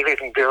succeeded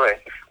in doing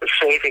was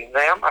saving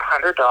them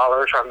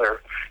 $100 on their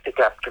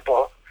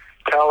deductible,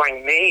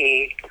 telling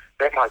me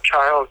that my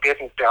child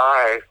didn't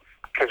die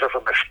because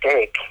of a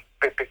mistake,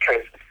 but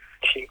because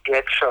she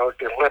did so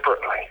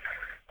deliberately.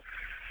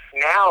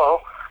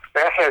 Now,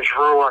 that has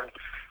ruined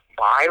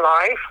my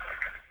life,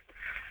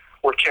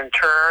 which in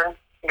turn,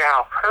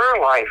 now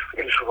her life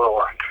is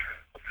ruined.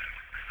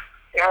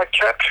 Yeah,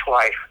 Chuck's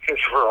life is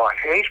ruined.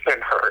 He's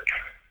been hurt.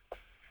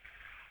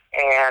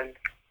 And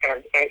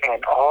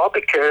all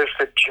because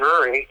the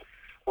jury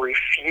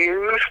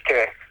refused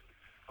to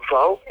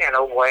vote in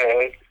a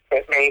way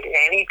that made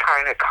any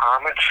kind of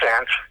common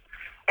sense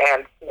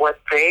and what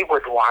they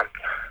would want.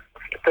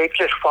 If they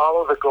just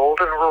follow the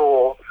golden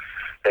rule,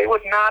 they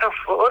would not have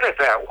voted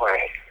that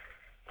way,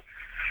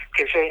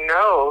 because they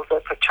know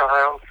that the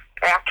child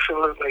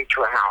absolutely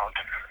drowned.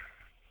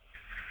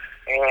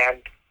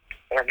 And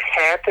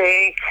had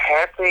they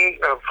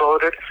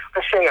voted,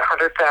 let's say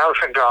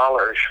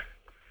 $100,000,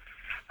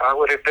 I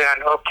would have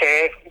been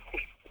okay.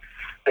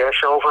 This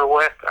over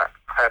with.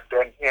 I've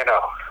been,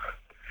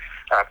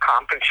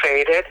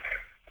 compensated,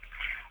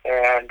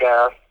 and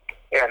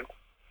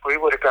we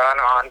would have gone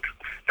on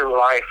through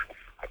life.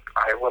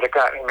 I would have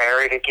gotten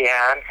married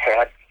again,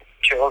 had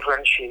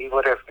children. She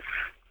would have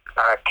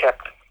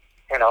kept,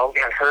 in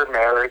her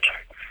marriage,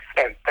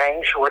 and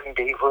things wouldn't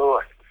be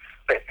ruined.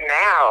 But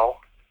now,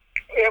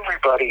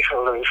 everybody's a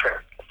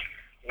loser.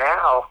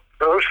 Now,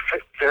 those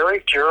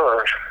very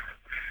jurors,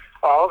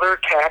 all their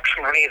tax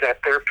money that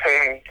they're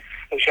paying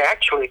is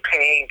actually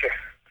paying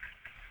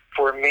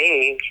for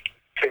me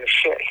to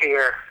sit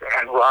here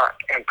and rot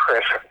in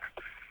prison.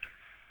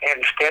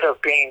 Instead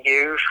of being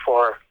used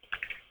for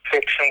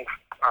fixing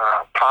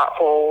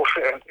potholes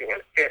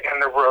in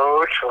the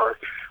roads or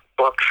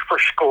books for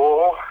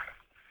school,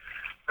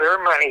 their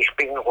money's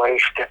being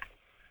wasted.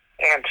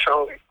 And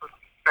so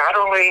not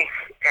only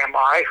am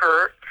I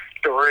hurt,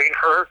 Doreen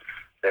hurt,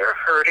 they're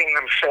hurting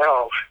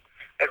themselves.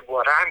 And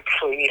what I'm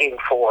pleading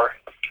for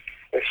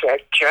is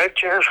that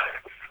judges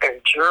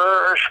and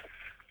jurors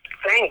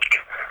think,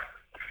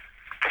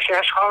 because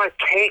that's all it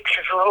takes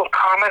is a little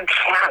common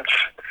sense.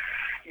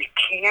 You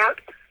can't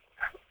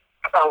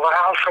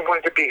allow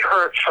someone to be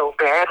hurt so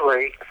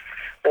badly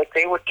that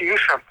they would do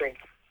something.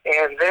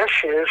 And this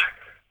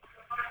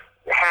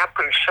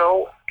happens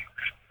so,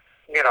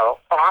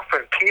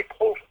 often.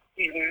 People,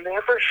 you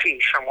never see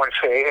someone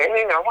say,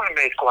 hey, I want to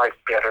make life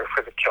better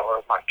for the killer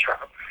of my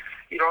child.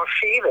 You don't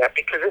see that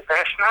because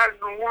that's not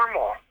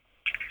normal.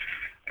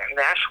 And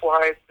that's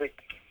why the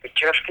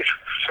justice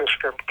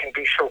system can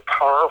be so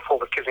powerful,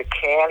 because it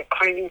can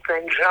clean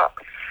things up.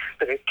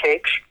 But it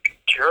takes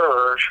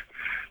jurors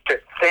to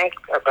think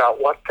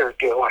about what they're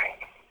doing.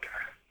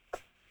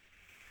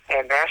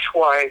 And that's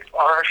why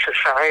our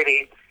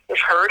society is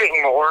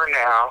hurting more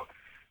now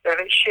than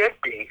it should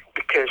be,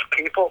 because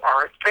people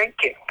aren't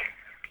thinking.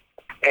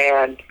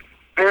 And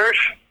there's,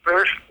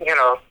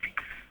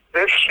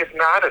 this should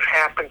not have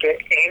happened to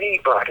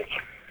anybody.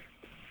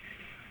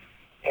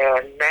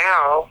 And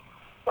now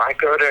I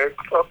go to,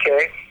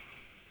 okay,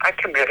 I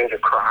committed a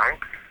crime,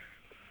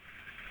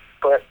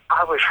 but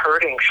I was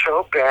hurting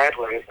so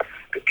badly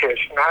because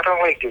not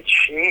only did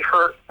she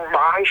hurt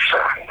my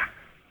son,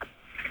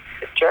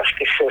 the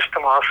justice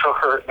system also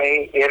hurt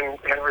me in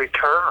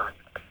return.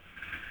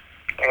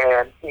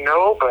 And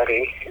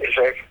nobody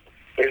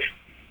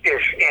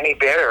is any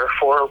better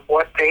for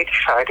what they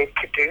decided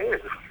to do.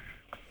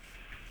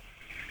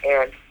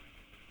 And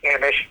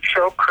it's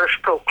so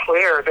crystal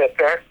clear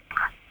that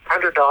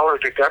 $100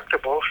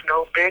 deductible is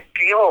no big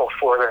deal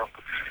for them.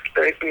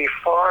 They'd be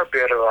far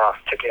better off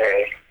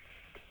today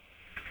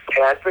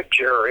had the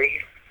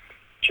jury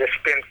just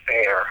been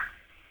fair.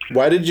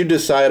 Why did you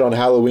decide on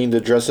Halloween to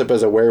dress up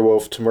as a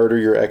werewolf to murder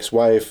your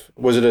ex-wife?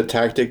 Was it a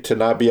tactic to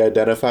not be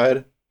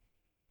identified?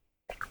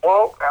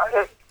 Well,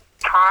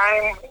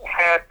 time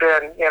had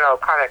been,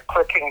 kind of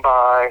clicking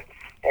by,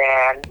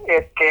 and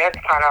it did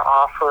kind of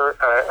offer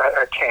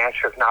a chance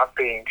of not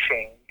being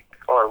seen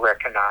or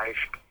recognized.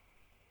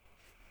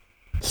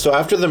 So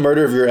after the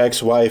murder of your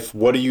ex-wife,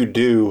 what do you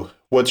do?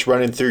 What's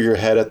running through your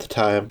head at the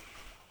time?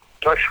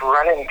 What's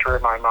running through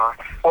my mind?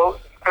 Well,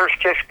 there's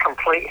just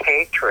complete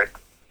hatred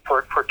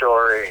for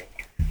Doreen.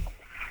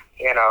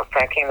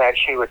 Thinking that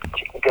she would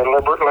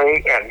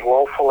deliberately and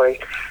willfully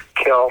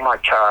kill my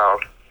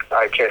child.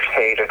 I just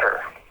hated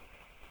her.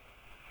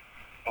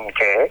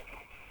 Okay?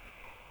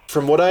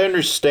 From what I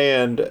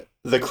understand,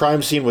 the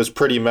crime scene was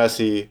pretty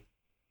messy,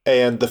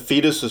 and the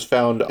fetus was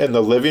found in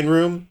the living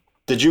room.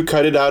 Did you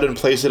cut it out and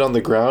place it on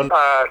the ground?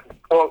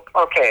 Well,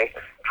 okay.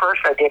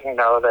 First, I didn't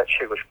know that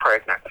she was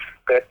pregnant.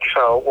 But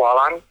so while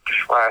I'm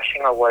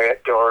slashing away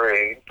at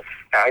Doreen,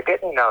 I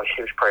didn't know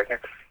she was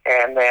pregnant.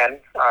 And then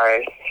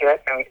I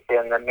hit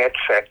in the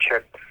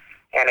midsection,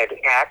 and it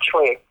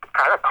actually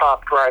kind of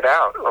popped right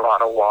out. A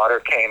lot of water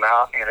came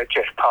out, and it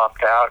just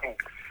popped out and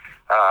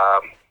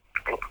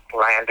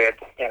landed,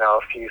 a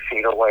few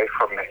feet away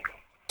from me.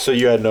 So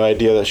you had no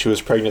idea that she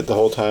was pregnant the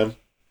whole time?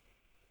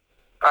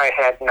 I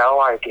had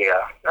no idea.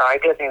 I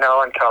didn't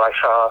know until I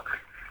saw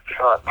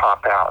it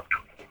pop out.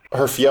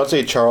 Her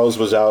fiancé Charles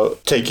was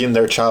out taking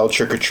their child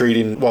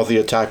trick-or-treating while the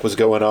attack was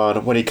going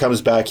on. When he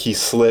comes back, he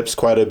slips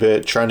quite a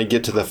bit trying to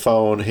get to the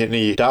phone, and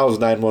he dials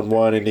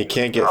 911 and he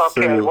can't get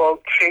through. Okay, well,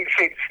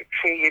 see,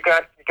 you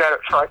got it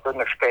slightly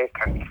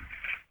mistaken.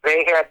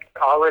 They had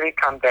already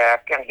come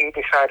back, and he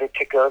decided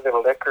to go to the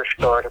liquor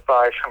store to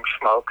buy some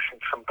smokes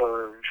and some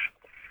booze.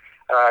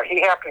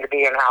 He happened to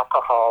be an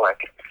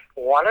alcoholic.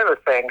 One of the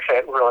things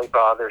that really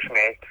bothers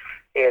me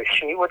is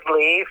she would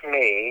leave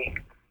me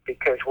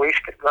because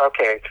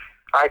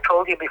I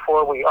told you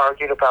before we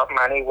argued about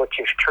money, which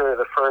is true.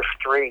 The first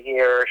 3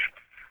 years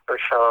or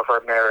so of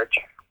our marriage,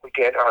 we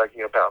did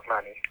argue about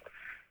money.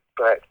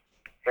 But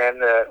in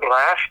the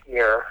last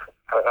year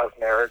of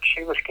marriage,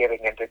 she was getting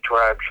into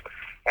drugs,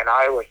 and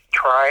I would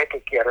try to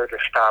get her to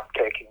stop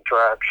taking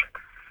drugs.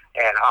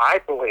 And I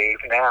believe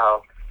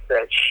now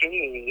that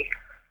she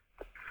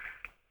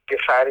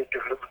decided to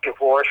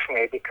divorce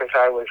me because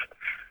I was,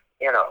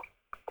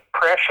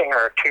 pressing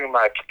her too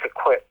much to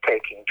quit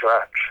taking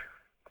drugs.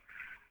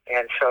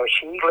 And so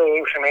she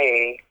leaves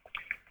me,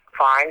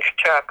 finds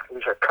Chuck,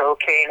 who's a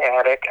cocaine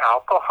addict,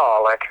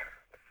 alcoholic,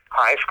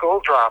 high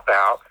school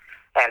dropout,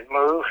 and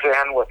moves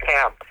in with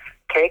him.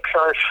 Takes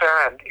our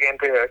son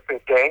into the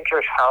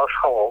dangerous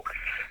household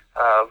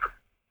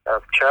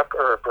of Chuck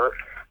Herbert,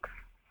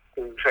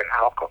 who's an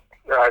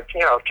alcoholic,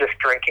 just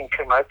drinking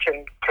too much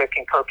and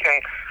taking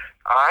cocaine.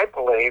 I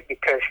believe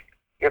because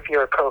if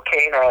you're a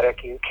cocaine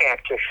addict, you can't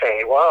just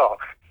say, well,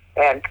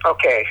 and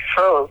okay,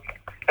 so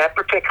that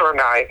particular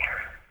night,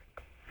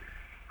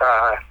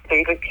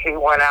 he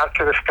went out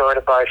to the store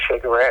to buy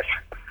cigarettes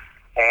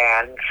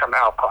and some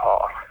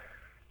alcohol.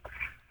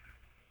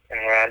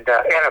 And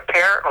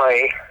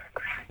apparently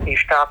he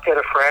stopped at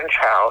a friend's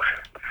house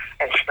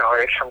and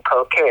snorted some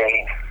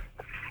cocaine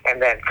and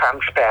then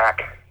comes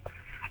back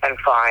and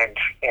finds,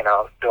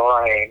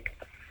 Doreen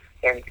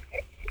in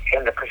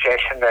the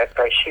position that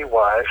she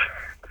was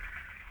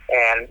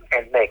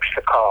and makes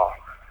the call.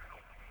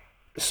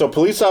 So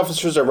police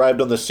officers arrived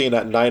on the scene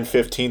at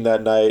 9:15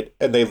 that night,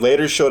 and they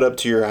later showed up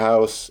to your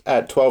house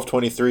at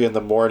 12:23 in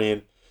the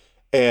morning.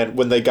 And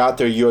when they got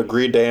there, you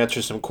agreed to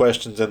answer some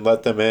questions and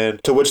let them in,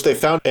 to which they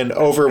found an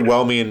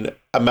overwhelming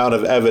amount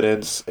of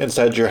evidence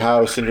inside your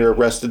house, and you're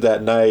arrested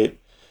that night.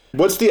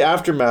 What's the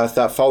aftermath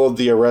that followed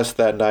the arrest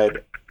that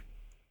night?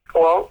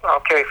 Well,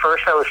 okay,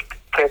 first I was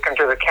taken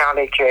to the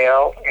county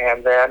jail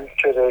and then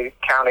to the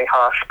county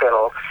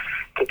hospital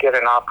to get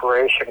an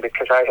operation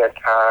because I had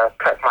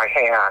cut my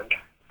hand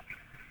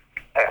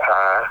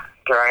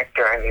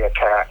during the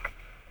attack.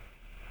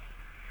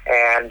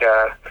 And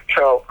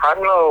so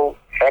I'm no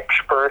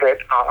expert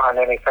on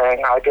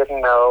anything. I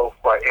didn't know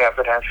what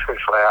evidence was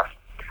left.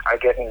 I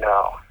didn't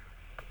know.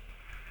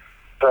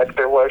 But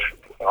there was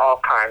all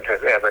kinds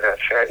of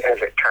evidence,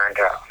 as it turned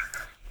out.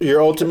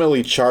 You're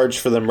ultimately charged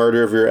for the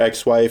murder of your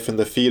ex-wife and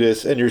the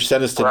fetus, and you're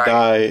sentenced to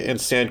die in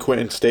San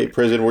Quentin State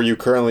Prison, where you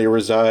currently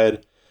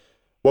reside.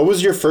 What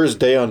was your first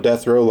day on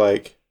death row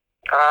like?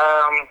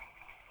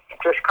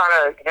 Just kind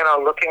of,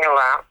 looking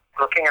around.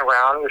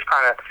 It was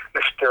kind of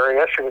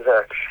mysterious. It was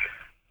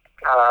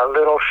a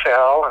little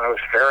cell, and it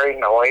was very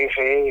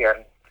noisy,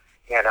 and,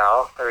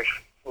 there was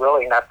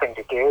really nothing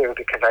to do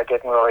because I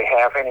didn't really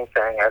have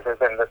anything other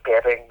than the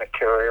bedding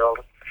material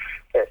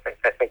that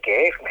they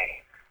gave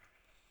me.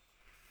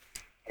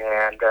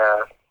 And,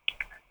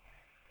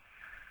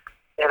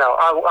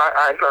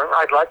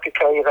 I'd like to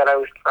tell you that I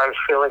was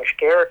feeling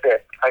scared,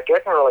 but I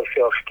didn't really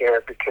feel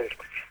scared because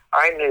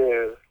I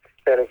knew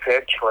that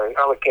eventually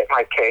I would get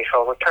my case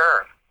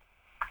overturned.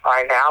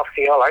 I now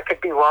feel I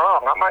could be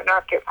wrong. I might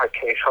not get my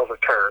case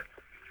overturned,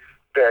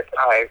 but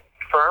I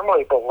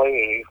firmly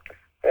believe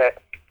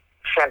that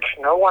since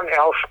no one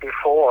else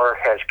before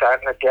has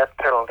gotten a death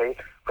penalty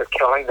for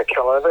killing the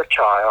killer of their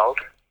child,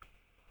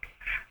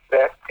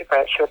 that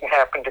shouldn't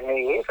happen to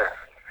me either.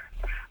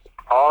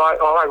 All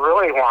I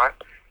really want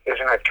is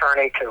an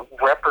attorney to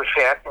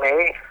represent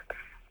me,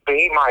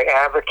 be my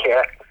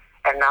advocate,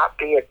 and not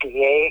be a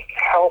DA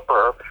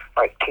helper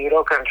like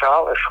Tito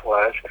Gonzalez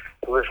was,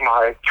 who was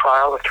my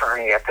trial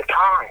attorney at the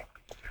time.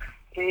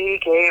 He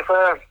gave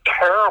a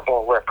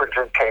terrible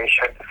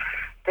representation.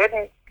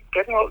 Didn't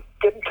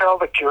tell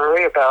the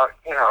jury about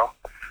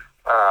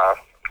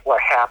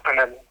what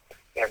happened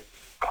in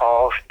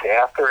Paul's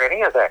death or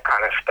any of that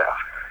kind of stuff.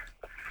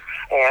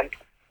 And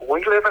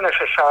we live in a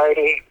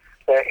society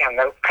that in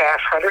the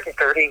past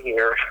 130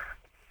 years,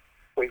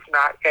 we've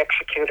not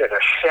executed a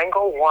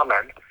single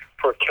woman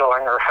for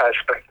killing her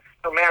husband,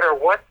 no matter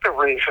what the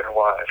reason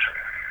was.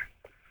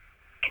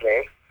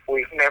 Okay?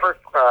 We've never,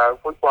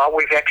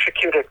 we've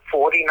executed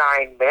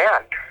 49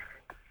 men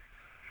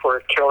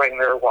for killing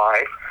their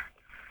wife.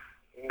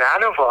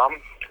 None of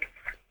them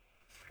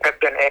have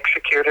been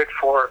executed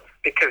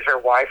because their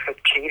wife had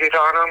cheated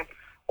on them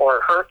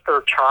or hurt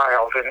their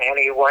child in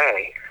any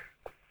way.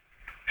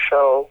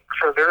 So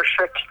there's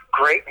such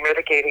great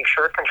mitigating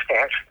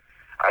circumstance.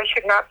 I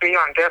should not be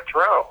on death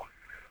row.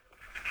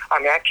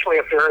 I'm actually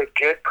a very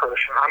good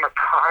person. I'm a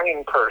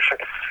kind person.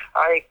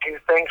 I do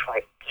things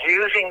like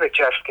using the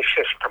justice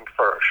system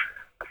first.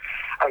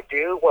 I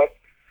do what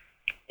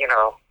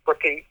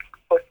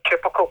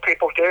typical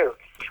people do.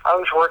 I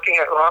was working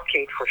at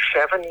Lockheed for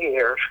 7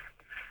 years,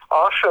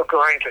 also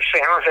going to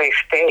San Jose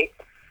State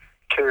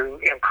to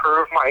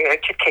improve my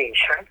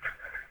education,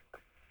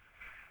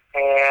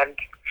 and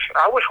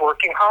I was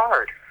working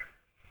hard.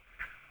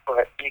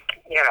 But, you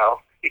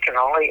can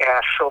only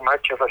ask so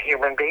much of a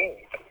human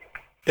being.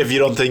 If you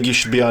don't think you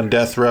should be on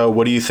death row,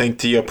 what do you think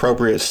the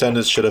appropriate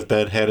sentence should have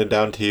been handed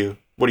down to you?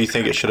 What do you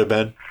think it should have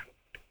been?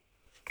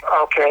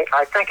 Okay,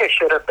 I think it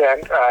should have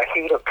been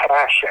heat of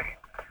passion.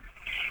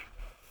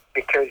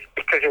 Because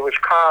it was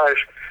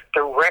caused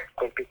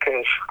directly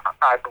because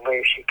I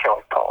believe she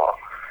killed Paul.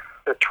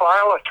 The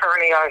trial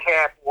attorney I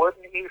had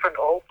wouldn't even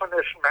open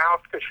his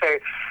mouth to say,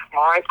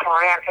 my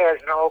client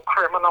has no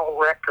criminal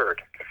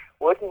record.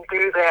 Wouldn't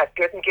do that.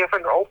 Didn't give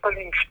an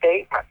opening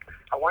statement.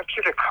 I want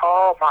you to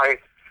call my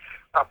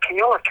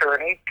appeal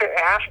attorney to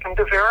ask him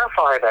to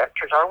verify that,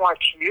 because I want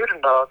you to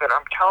know that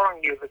I'm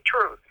telling you the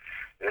truth.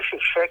 This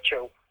is such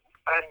an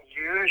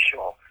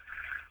unusual,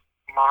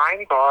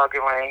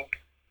 mind-boggling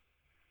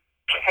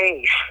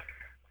case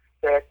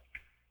that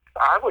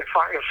I would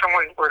find, if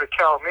someone were to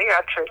tell me,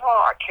 I'd say,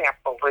 I can't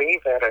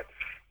believe that a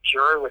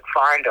jury would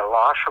find a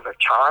loss of a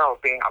child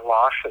being a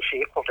loss that's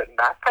equal to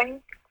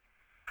nothing.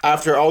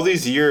 After all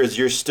these years,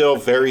 you're still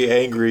very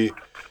angry.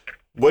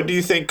 What do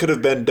you think could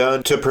have been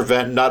done to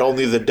prevent not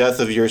only the death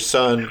of your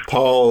son,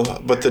 Paul,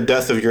 but the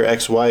death of your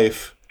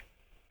ex-wife?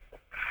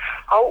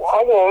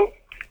 Well,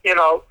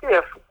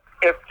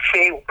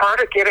 if part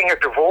of getting a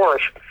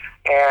divorce,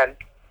 and,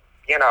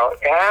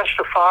 as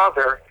the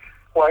father,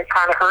 what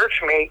kind of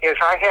hurts me is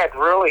I had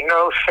really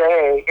no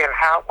say in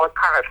what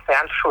kind of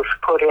fence was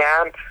put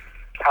in,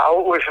 how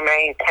it was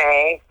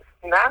maintained,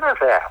 none of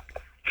that.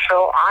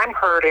 So I'm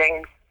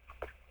hurting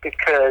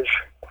because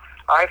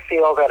I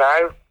feel that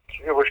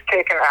it was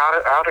taken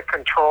out of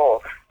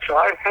control. So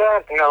I've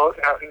had no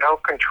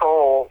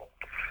control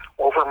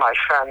over my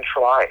son's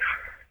life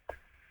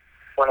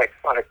when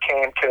it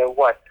came to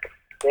what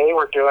they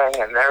were doing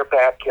in their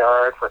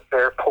backyard with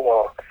their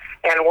pool.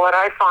 And what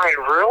I find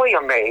really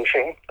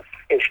amazing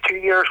is 2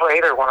 years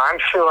later, when I'm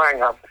suing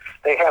them,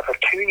 they have a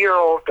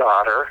 2-year-old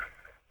daughter.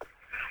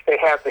 They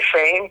have the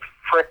same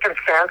frickin'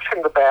 fence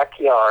in the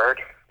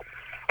backyard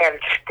and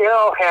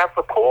still have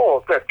the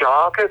pool. The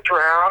dog had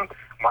drowned.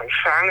 My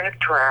son had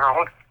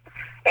drowned.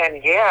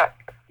 And yet,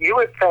 you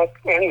would think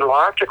any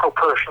logical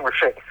person would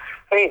say,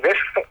 hey,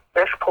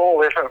 this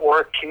pool isn't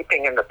worth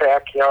keeping in the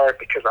backyard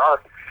because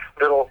our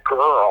little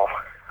girl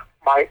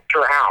might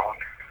drown.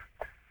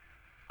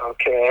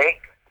 Okay?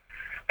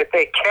 But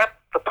they kept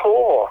the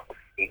pool.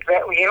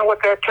 You know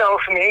what that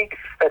tells me?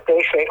 That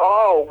they say,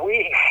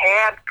 we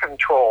had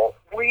control.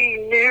 We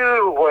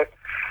knew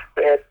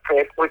that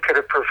we could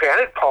have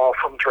prevented Paul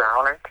from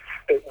drowning.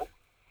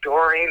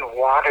 Doreen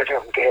wanted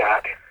him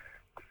dead.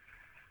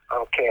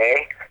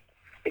 Okay?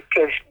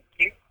 Because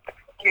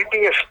you'd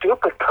be a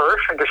stupid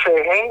person to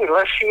say, hey,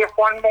 let's see if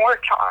one more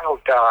child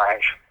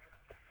dies.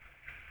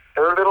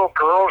 Their little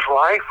girl's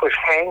life was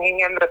hanging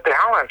in the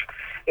balance.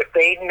 If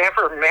they'd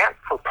never met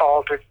for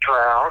Paul to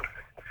drown,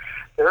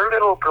 their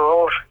little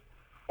girl's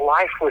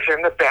life was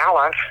in the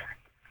balance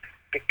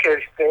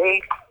because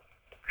they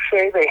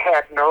say they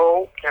had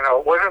no,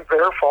 it wasn't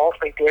their fault.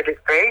 They say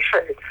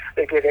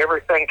they did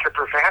everything to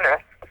prevent it,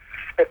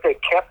 that they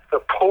kept the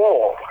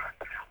pool.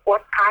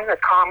 What kind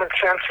of common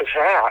sense is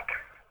that?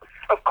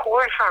 Of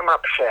course I'm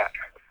upset.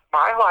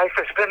 My life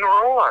has been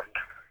ruined.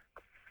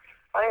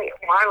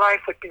 My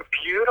life would be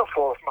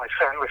beautiful if my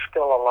son was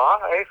still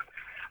alive.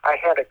 I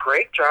had a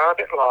great job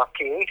at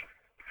Lockheed.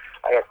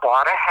 I had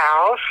bought a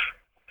house.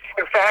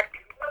 In fact,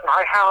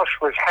 my house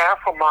was half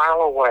a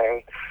mile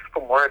away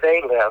from where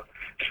they lived.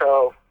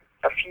 So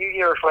a few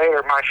years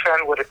later, my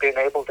son would have been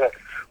able to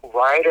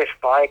ride his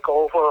bike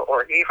over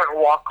or even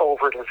walk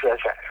over to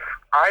visit.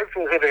 I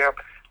visited him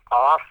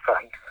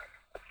often,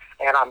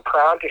 and I'm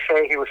proud to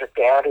say he was a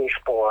daddy's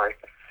boy.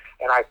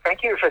 And I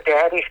think he was a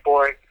daddy's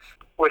boy,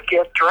 would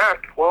get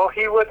drunk. Well,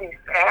 he wouldn't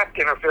act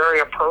in a very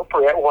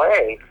appropriate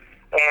way.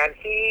 And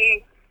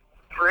he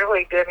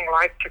really didn't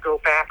like to go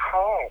back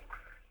home.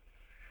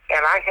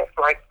 And I had,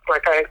 like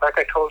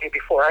I told you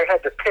before, I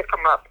had to pick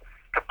him up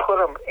to put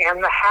him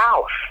in the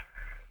house.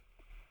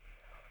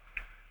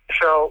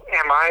 So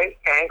am I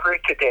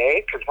angry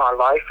today because my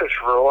life is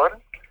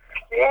ruined?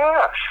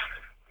 Yes.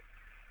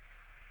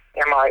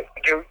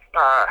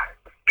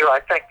 Do I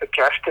think the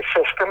justice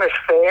system is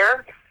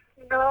fair?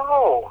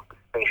 No.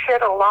 They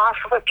said a loss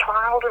of a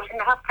child is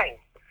nothing.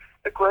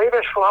 The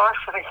greatest loss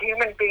that a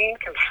human being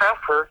can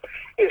suffer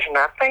is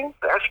nothing.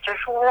 That's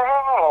just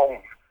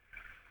wrong.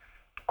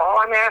 All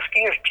I'm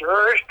asking is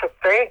jurors to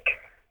think,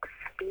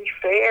 be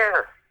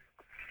fair.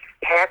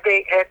 Had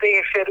they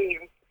said he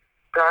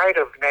died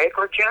of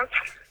negligence,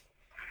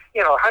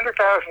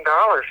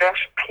 $100,000, that's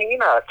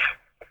peanuts.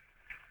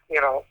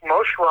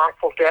 Most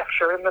wrongful deaths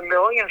are in the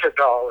millions of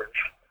dollars.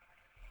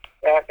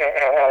 At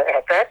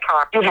that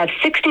time, You have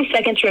 60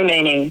 seconds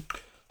remaining.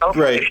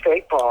 Right. The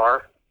State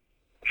Bar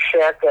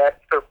said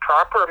that the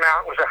proper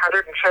amount was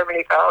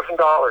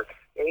 $170,000.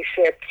 They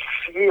said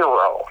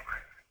zero.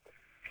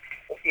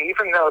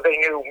 Even though they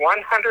knew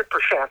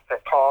 100%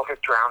 that Paul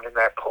had drowned in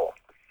that pool.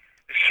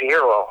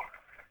 Zero.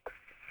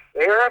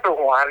 They're the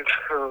ones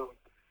who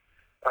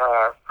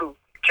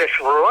just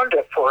ruined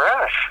it for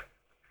us.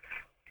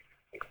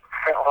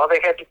 All they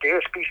had to do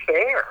is be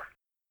fair.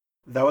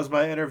 That was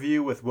my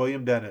interview with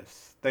William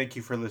Dennis. Thank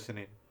you for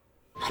listening.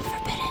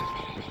 Unforbidden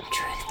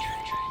truth.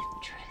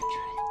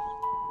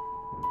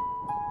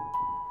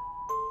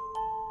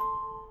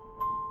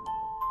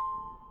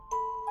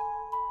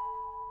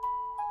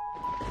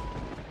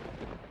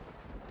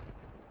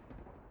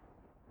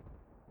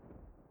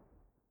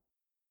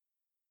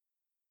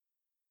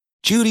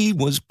 Judy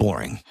was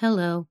boring.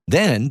 Hello.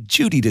 Then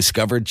Judy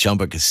discovered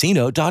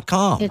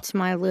ChumbaCasino.com. It's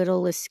my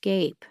little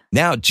escape.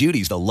 Now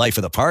Judy's the life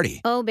of the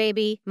party. Oh,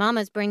 baby,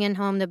 mama's bringing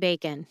home the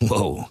bacon.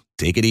 Whoa,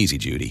 take it easy,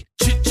 Judy.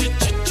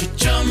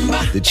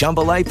 The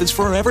Chumba life is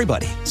for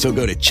everybody. So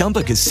go to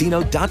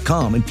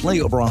ChumbaCasino.com and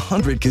play over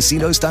 100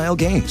 casino-style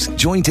games.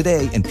 Join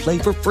today and play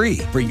for free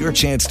for your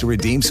chance to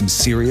redeem some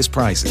serious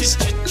prizes.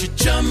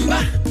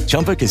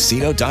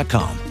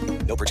 ChumbaCasino.com.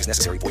 No purchase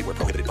necessary. Void where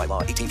prohibited by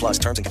law. 18+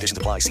 terms and conditions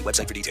apply. See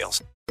website for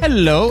details.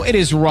 Hello, it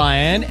is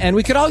Ryan, and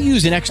we could all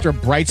use an extra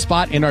bright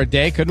spot in our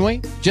day, couldn't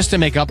we? Just to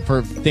make up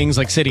for things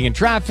like sitting in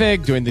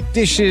traffic, doing the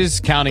dishes,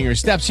 counting your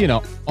steps,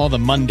 all the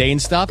mundane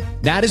stuff.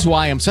 That is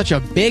why I'm such a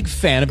big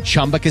fan of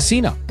Chumba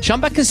Casino.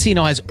 Chumba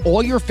Casino has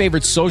all your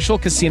favorite social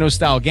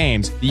casino-style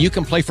games that you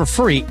can play for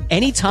free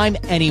anytime,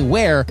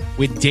 anywhere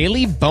with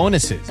daily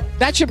bonuses.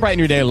 That should brighten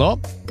your day a little.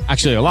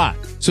 Actually, a lot.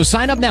 So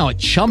sign up now at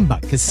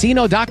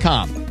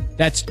ChumbaCasino.com.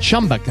 That's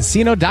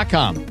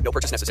ChumbaCasino.com. No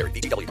purchase necessary.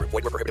 VGW Group.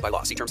 Void where prohibited by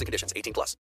law. See terms and conditions. 18+.